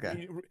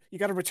 Okay. You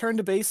got to return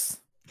to base,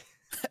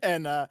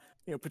 and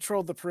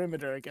patrol the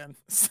perimeter again.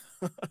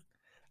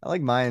 I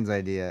like Mayan's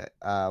idea.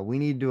 We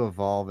need to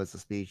evolve as a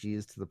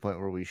species to the point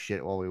where we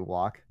shit while we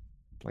walk,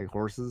 like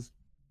horses.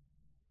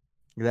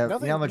 You know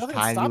how much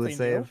time you would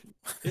save?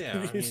 Yeah.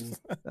 I mean...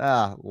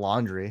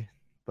 laundry,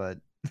 but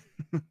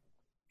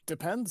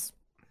depends.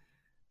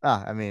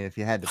 I mean, if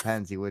you had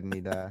Depends, you wouldn't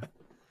need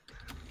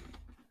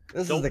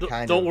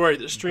Don't worry,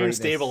 the stream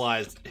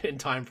stabilized in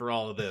time for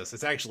all of this.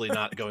 It's actually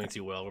not going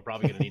too well. We're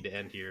probably going to need to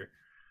end here,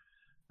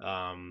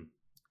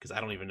 because I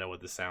don't even know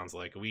what this sounds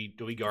like. Do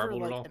we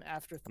garble at all?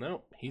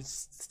 No,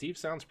 Steve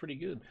sounds pretty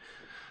good.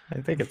 I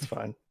think it's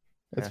fine.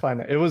 It's fine.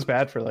 It was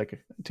bad for like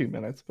 2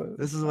 minutes, but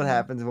this is what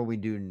happens when we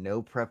do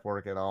no prep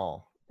work at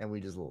all and we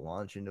just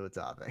launch into a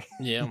topic.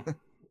 Yeah.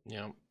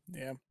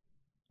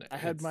 I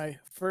had my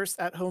first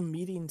at-home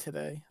meeting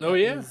today. Oh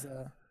yeah.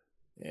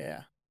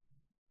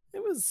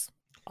 It was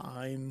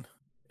fine.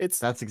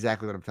 That's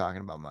exactly what I'm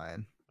talking about,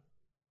 Mayan.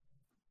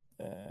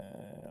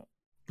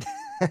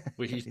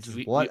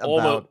 What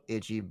about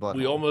itchy butt?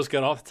 We almost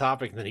got off the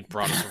topic, and then he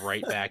brought us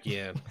right back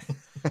in.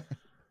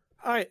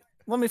 All right,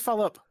 let me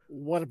follow up.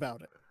 What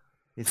about it?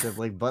 He said,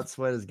 like, butt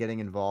sweat is getting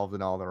involved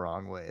in all the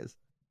wrong ways.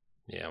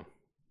 Yeah.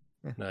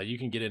 No, you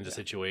can get into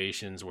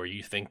situations where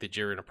you think that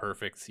you're in a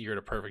perfect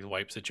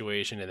wipe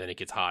situation, and then it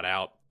gets hot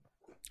out,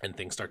 and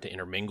things start to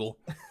intermingle.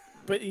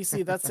 But you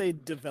see, that's a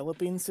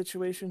developing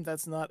situation.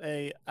 That's not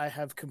a I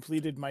have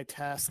completed my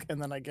task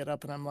and then I get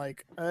up and I'm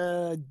like,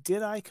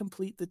 did I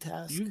complete the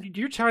task?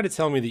 You're trying to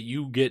tell me that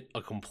you get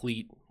a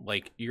complete,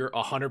 like, you're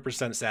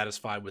 100%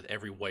 satisfied with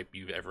every wipe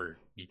you've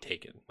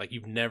taken. Like,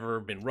 you've never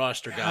been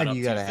rushed or got up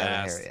you too gotta fast.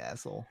 have a hairy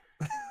asshole.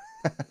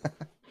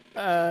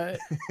 Uh,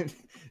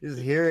 just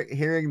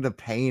hearing the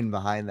pain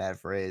behind that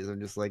phrase, I'm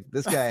just like,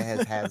 this guy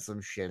has had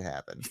some shit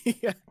happen.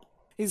 Yeah,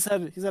 he's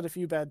had a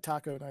few bad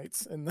taco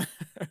nights, and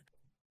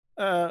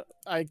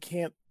I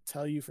can't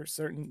tell you for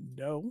certain,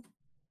 no,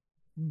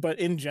 but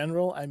in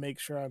general, I make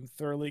sure I'm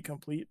thoroughly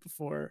complete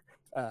before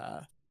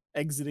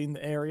exiting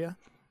the area.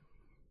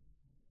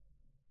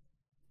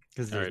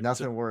 Because there's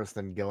nothing worse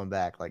than going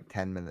back like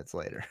 10 minutes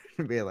later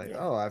and being like,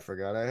 oh, I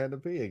forgot I had to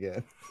pee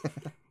again.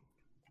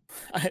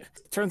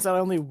 Turns out I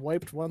only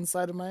wiped one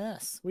side of my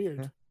ass.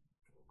 Weird.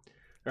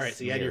 All right,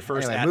 so you had your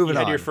first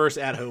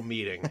at-home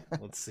meeting.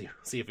 Let's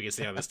see if we can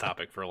stay on this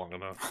topic for long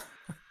enough.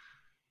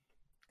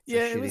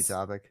 Yeah, it was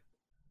topic.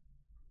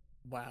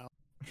 Wow.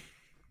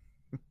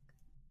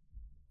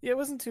 Yeah, it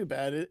wasn't too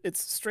bad.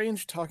 It's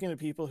strange talking to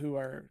people who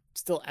are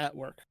still at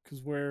work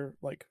because we're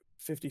like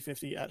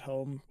 50-50 at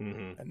home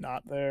and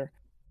not there.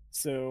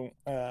 So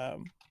I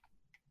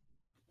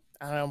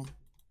don't know.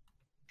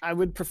 I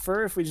would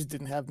prefer if we just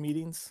didn't have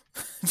meetings.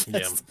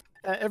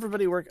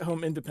 Everybody work at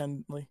home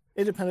independently.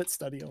 Independent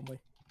study only.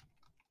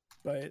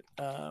 But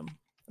I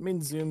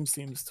mean, Zoom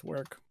seems to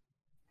work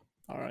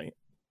all right.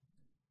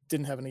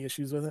 Didn't have any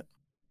issues with it.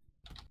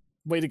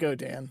 Way to go,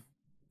 Dan.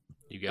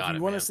 You got it. If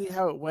you want to see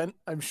how it went,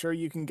 I'm sure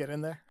you can get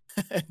in there.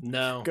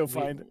 No, go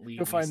find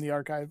the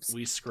archives.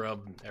 We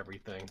scrub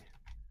everything.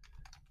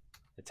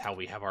 It's how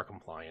we have our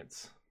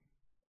compliance.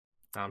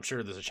 I'm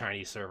sure there's a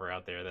Chinese server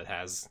out there that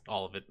has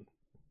all of it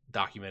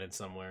documented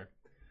somewhere.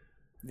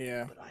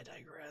 Yeah. But I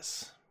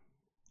digress.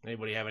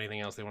 Anybody have anything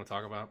else they want to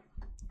talk about?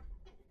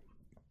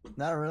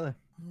 Not really.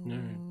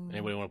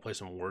 Anybody want to play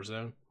some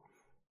Warzone?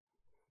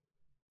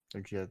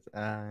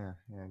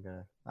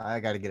 I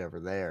gotta get over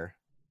there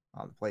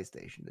on the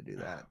PlayStation to do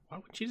that. Why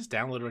wouldn't you just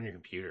download it on your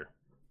computer?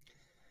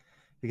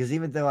 Because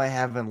even though I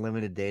have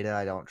unlimited data,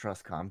 I don't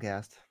trust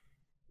Comcast.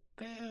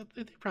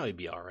 They'd probably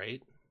be all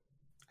right.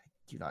 I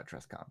do not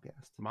trust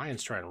Comcast.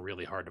 Mayan's trying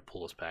really hard to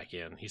pull us back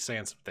in. He's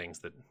saying some things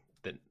that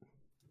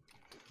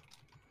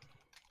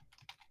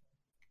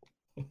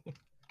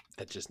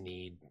just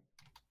need.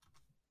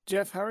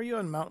 Jeff, how are you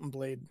on Mountain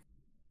Blade?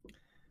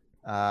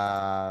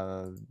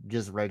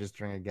 Just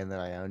registering again that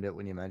I owned it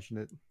when you mentioned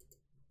it.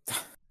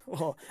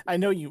 Well, I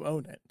know you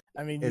own it.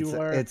 I mean, you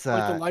are like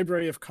the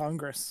Library of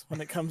Congress when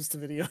it comes to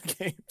video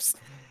games.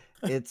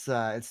 It's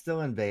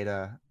still in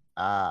beta.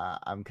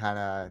 I'm kind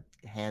of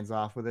hands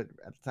off with it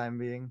at the time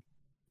being,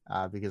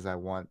 because I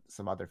want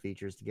some other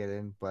features to get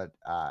in. But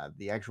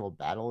the actual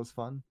battle is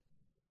fun.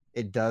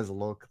 It does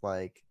look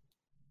like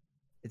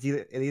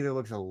it either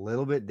looks a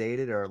little bit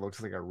dated or it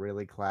looks like a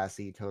really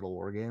classy Total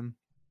War game.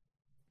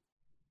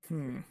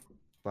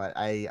 But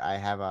I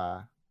have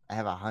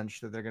a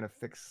hunch that they're gonna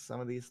fix some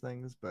of these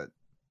things. But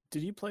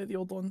did you play the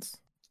old ones?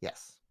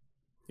 Yes.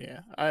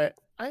 Yeah,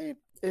 I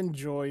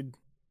enjoyed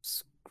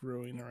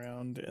screwing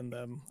around in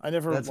them. I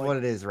never. That's what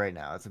it is right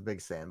now. It's a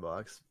big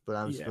sandbox, but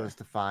I'm supposed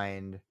to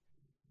find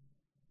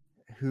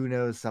who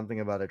knows something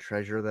about a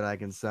treasure that I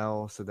can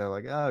sell. So they're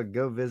like, oh,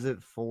 go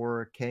visit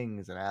 4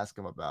 kings and ask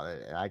them about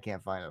it. And I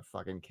can't find a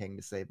fucking king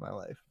to save my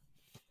life.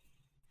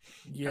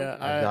 Yeah,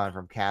 I've gone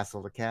from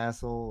castle to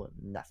castle,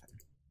 nothing.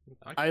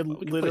 I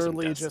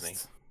literally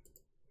just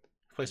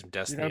play some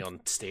Destiny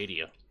on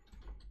Stadia.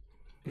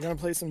 You're gonna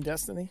play some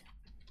Destiny?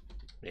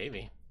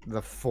 Maybe.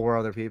 The 4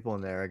 other people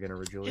in there are gonna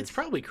rejoice. It's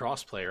probably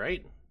crossplay,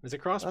 right? Is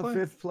it crossplay?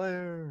 A 5th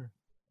player.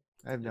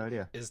 I have no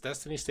idea. Is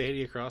Destiny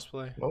Stadia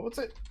crossplay? What was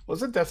it?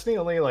 Was it Destiny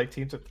only like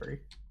teams of 3?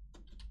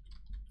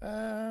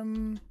 I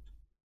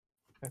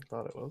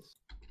thought it was.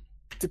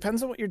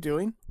 Depends on what you're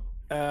doing.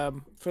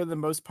 For the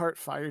most part,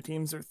 fire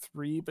teams are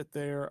 3, but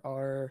there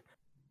are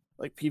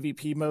like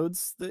PvP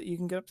modes that you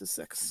can get up to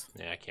 6.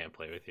 Yeah, I can't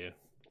play with you.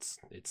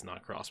 It's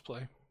not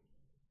crossplay.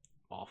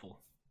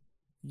 Awful.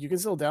 You can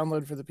still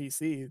download for the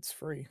PC. It's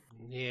free.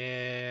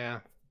 Yeah.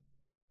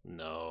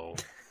 No.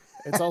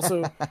 It's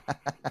also,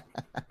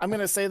 I'm going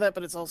to say that,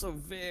 but it's also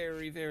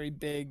very, very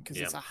big because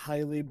it's a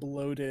highly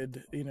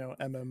bloated,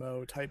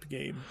 MMO type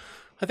game.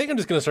 I think I'm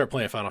just going to start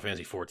playing Final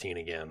Fantasy 14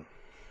 again.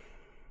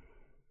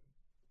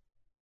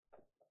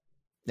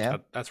 Yeah.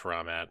 That's where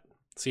I'm at.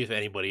 See if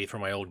anybody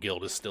from my old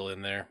guild is still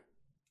in there.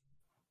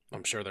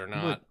 I'm sure they're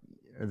not.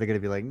 Are they going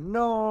to be like,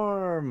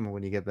 Norm,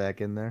 when you get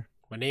back in there?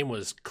 My name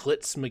was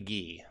Klitz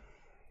McGee.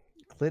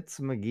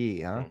 Klitz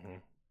McGee, huh? Mm-hmm.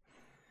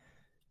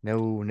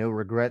 No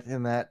regret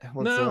in that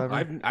whatsoever?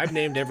 No, I've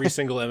named every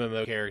single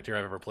MMO character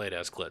I've ever played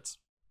as Klitz.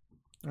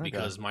 Okay.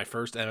 Because my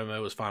first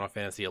MMO was Final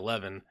Fantasy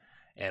 11,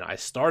 and I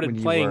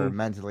started playing... You were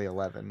mentally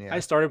 11, yeah. I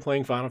started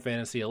playing Final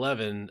Fantasy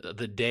 11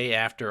 the day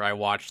after I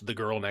watched The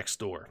Girl Next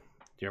Door.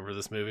 Do you remember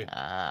this movie?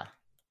 Ah.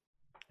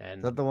 And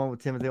is that the one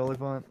with Timothy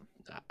Olyphant?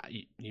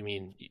 You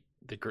mean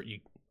the girl? You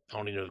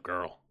only know the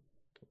girl,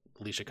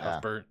 Alicia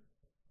Cuthbert.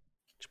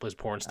 She plays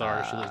porn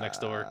star. She lives next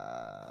door.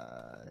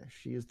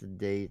 She used to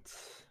date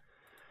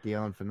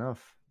Dion Phaneuf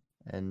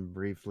and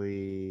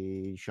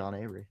briefly Sean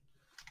Avery.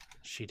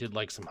 She did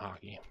like some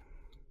hockey.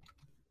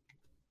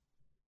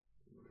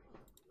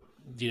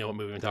 Do you know what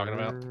movie I'm talking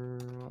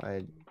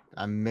about?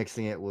 I'm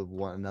mixing it with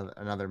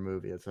another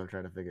movie. That's what I'm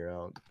trying to figure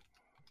out.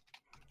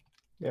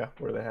 Yeah,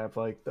 where they have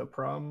like the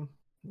prom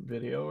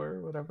video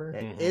or whatever.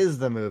 It is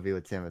the movie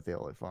with Timothy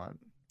Olyphant.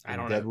 I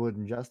don't Deadwood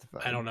and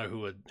Justified. I don't know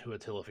who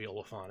Timothy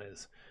Olyphant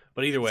is,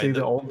 but either way, See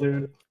the old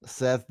dude,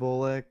 Seth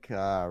Bullock,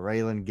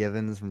 Raylan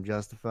Givens from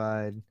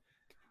Justified.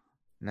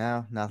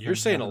 No, nothing. You're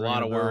saying a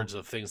lot of words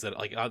of things that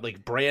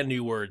like brand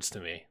new words to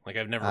me. Like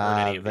I've never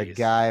heard any of the these.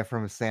 The guy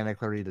from Santa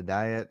Clarita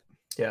Diet.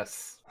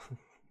 yes.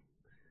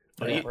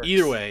 But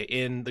either way,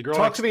 in the girl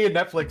talk to me in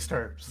Netflix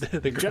terms.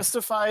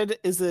 Justified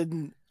is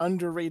an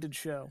underrated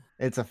show.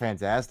 It's a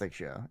fantastic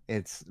show.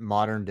 It's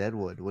Modern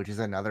Deadwood, which is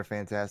another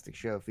fantastic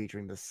show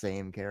featuring the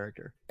same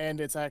character.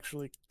 And it's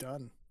actually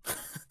done.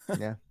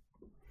 Yeah.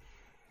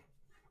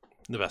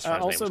 The best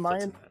friend's also, name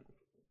was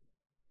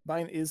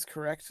mine is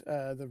correct.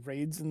 The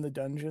raids in the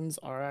dungeons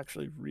are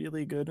actually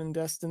really good in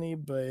Destiny,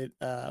 but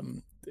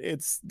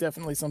it's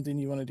definitely something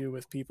you want to do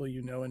with people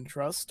you know and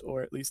trust,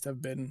 or at least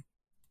have been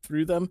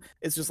through them.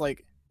 It's just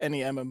like any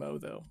MMO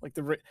though. Like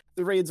the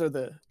raids are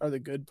the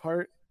good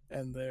part,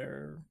 and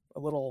they're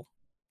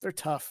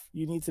tough.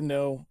 You need to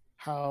know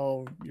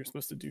how you're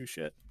supposed to do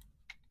shit.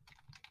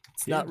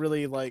 It's not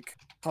really like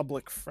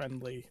public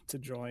friendly to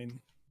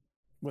join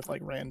with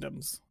like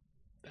randoms.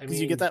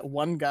 Because you get that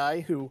one guy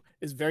who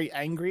is very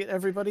angry at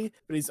everybody,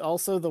 but he's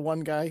also the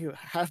one guy who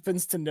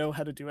happens to know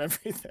how to do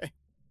everything.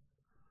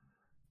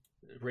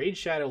 Raid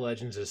Shadow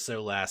Legends is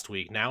so last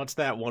week. Now it's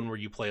that one where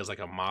you play as like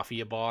a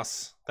mafia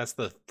boss. That's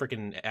the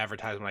freaking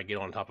advertisement I get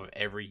on top of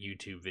every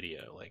YouTube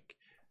video, like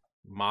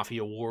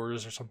Mafia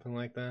Wars or something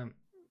like that.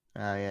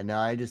 Oh yeah, no,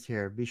 I just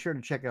hear. Be sure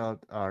to check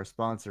out our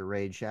sponsor,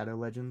 Raid Shadow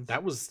Legends.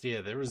 That was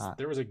there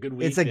was a good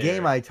week. It's a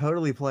game I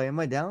totally play in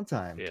my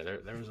downtime. Yeah,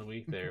 there was a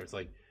week there. It's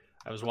like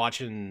I was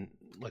watching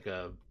like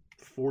a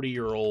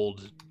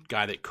 40-year-old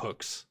guy that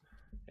cooks.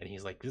 And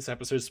he's like, this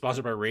episode is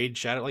sponsored by Raid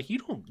Shadow. Like,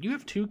 you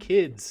have 2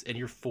 kids and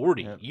you're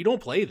 40. Yep. You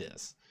don't play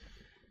this.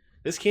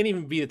 This can't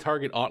even be the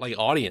target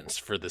audience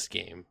for this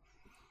game.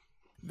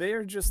 They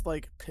are just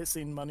like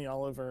pissing money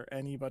all over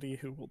anybody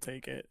who will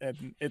take it,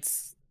 and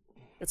it's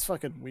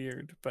fucking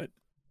weird. But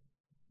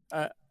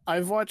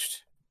I've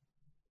watched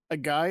a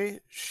guy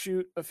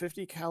shoot a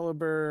 50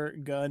 caliber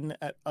gun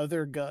at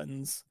other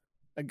guns.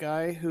 A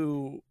guy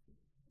who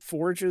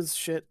forges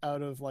shit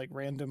out of like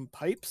random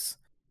pipes,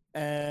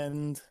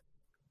 and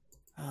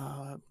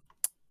I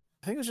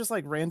think it was just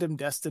like random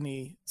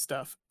Destiny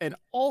stuff. And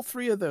all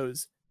 3 of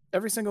those,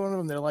 every single one of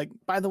them, they're like,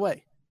 by the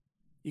way,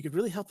 you could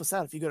really help us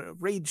out if you go to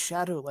Raid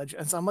Shadow Legends.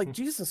 And so I'm like,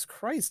 Jesus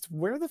Christ,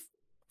 where the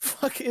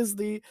fuck is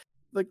the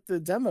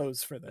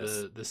demos for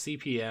this? The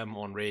CPM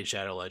on Raid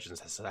Shadow Legends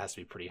has to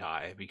be pretty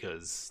high,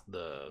 because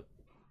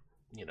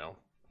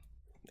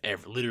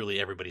literally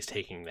everybody's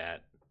taking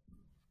that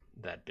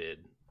bid.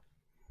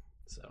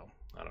 So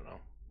I don't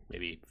know,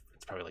 maybe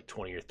it's probably like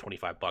 $20 or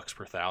 $25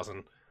 per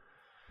 1,000.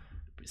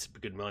 It's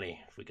good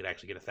money if we could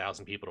actually get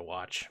 1,000 people to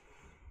watch.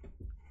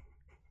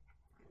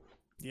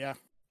 Yeah.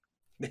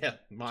 Yeah.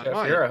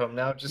 Jeff, you're at home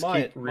now. Just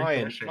keep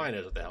refreshing. Mine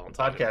knows what the hell I'm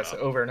talking about. Podcast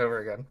over and over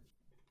again.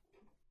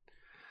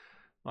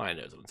 Mine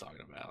knows what I'm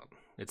talking about.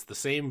 It's the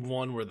same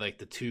one where like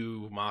the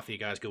 2 mafia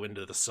guys go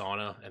into the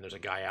sauna and there's a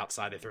guy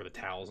outside. They throw the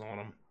towels on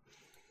him.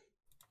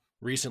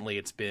 Recently,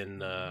 it's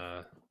been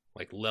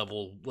like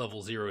level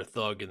 0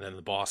 thug, and then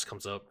the boss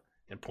comes up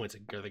and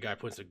the guy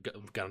points a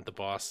gun at the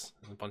boss,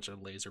 and a bunch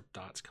of laser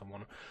dots come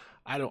on him.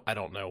 I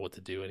don't know what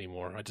to do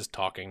anymore. I'm just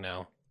talking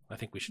now. I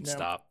think we should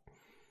stop.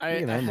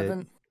 I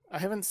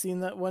haven't seen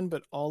that one,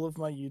 but all of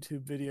my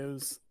YouTube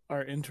videos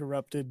are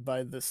interrupted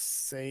by the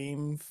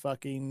same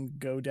fucking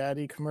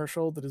GoDaddy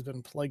commercial that has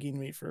been plaguing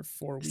me for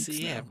 4 weeks now.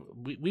 Yeah,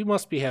 we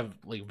must have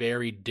like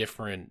very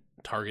different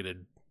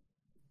targeted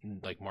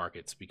like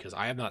markets, because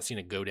I have not seen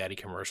a GoDaddy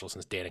commercial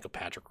since Danica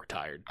Patrick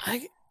retired.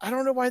 I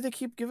don't know why they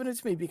keep giving it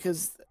to me,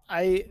 because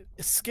I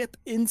skip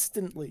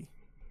instantly.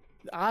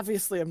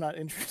 Obviously, I'm not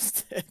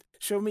interested.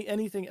 Show me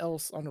anything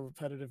else on a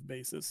repetitive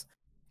basis.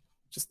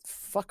 Just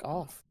fuck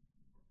off.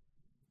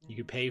 You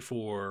could pay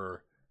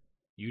for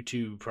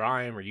YouTube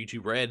Prime or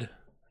YouTube Red.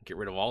 Get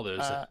rid of all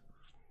those.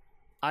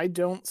 I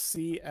don't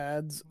see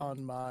ads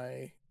on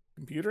my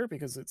computer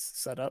because it's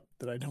set up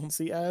that I don't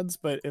see ads,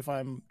 but if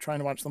I'm trying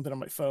to watch something on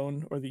my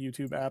phone or the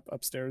YouTube app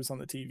upstairs on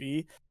the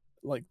TV,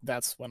 like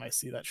that's when I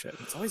see that shit.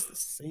 It's always the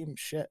same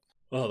shit.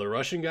 Oh, the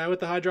Russian guy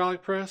with the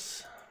hydraulic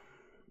press?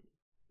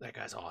 That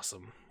guy's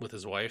awesome with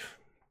his wife.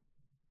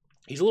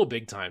 He's a little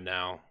big time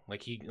now.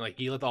 Like he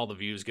let all the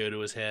views go to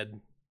his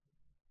head.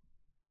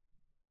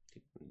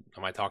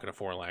 Am I talking a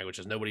foreign language?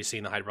 Has nobody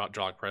seen the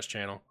hydraulic press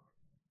channel?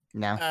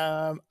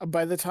 No.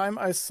 By the time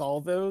I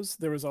saw those,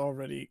 there was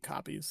already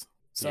copies.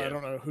 So yeah. I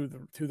don't know who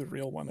the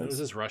real one is. It was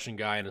this Russian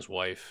guy and his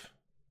wife.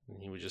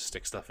 And he would just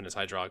stick stuff in his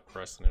hydraulic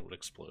press and it would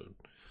explode.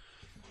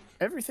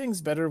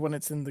 Everything's better when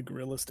it's in the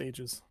guerrilla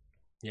stages.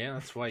 Yeah,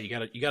 that's why you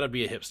gotta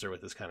be a hipster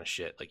with this kind of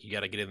shit. Like you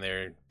gotta get in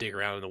there and dig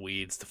around in the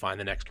weeds to find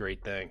the next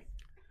great thing.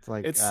 It's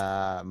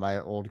like my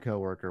old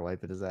coworker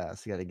wiping his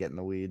ass. You got to get in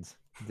the weeds,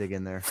 dig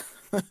in there.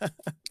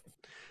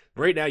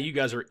 Right now, you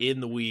guys are in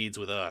the weeds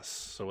with us.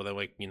 So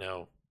within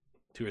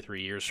 2 or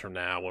 3 years from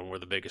now, when we're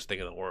the biggest thing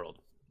in the world,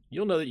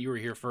 you'll know that you were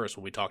here first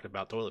when we talked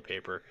about toilet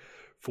paper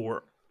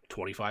for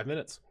 25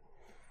 minutes.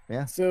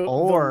 Yeah. So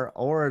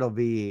or it'll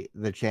be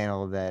the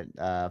channel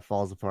that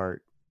falls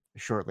apart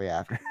shortly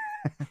after.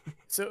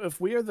 So if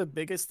we are the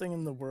biggest thing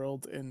in the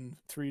world in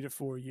 3 to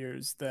 4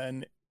 years,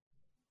 then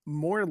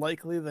more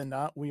likely than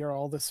not, we are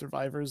all the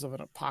survivors of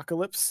an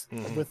apocalypse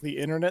with the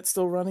internet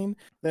still running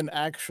than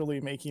actually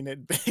making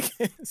it big.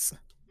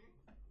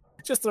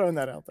 Just throwing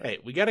that out there. Hey,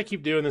 we got to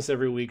keep doing this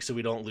every week so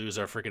we don't lose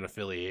our freaking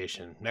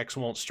affiliation. Mex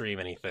won't stream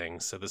anything,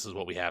 so this is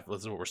what we have.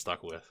 This is what we're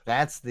stuck with.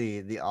 That's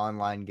the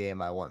online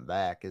game I want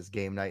back is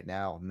Game Night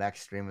Now. Mex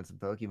streaming some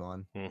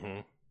Pokemon. Mm-hmm.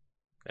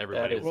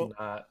 That is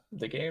not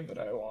the game that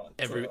I want.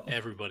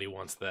 Everybody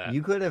wants that.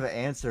 You could have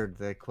answered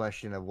the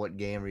question of what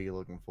game are you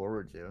looking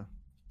forward to.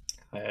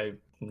 I'm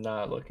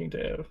not looking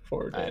to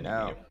forward to I any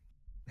know.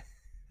 game,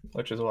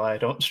 which is why I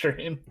don't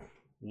stream.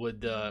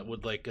 Would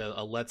like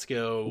a Let's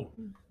Go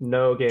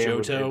No game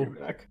Johto would bring me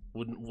back.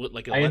 would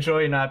like I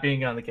enjoy not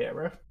being on the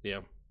camera. Yeah,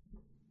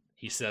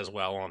 he says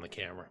well on the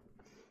camera.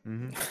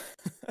 Mm-hmm.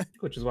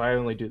 Which is why I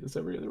only do this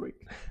every other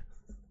week.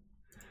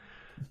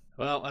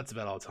 Well, that's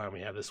about all the time we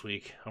have this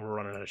week. We're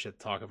running out of shit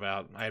to talk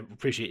about. I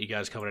appreciate you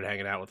guys coming and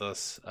hanging out with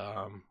us.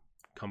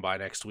 Come by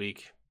next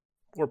week.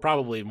 Or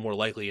probably more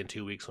likely in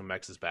 2 weeks when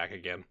Mex is back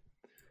again.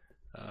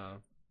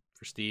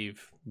 For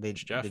Steve,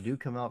 Jeff. They do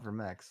come out for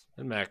Mex.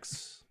 And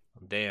Mex,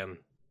 I'm Dan.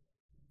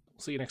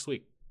 See you next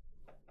week.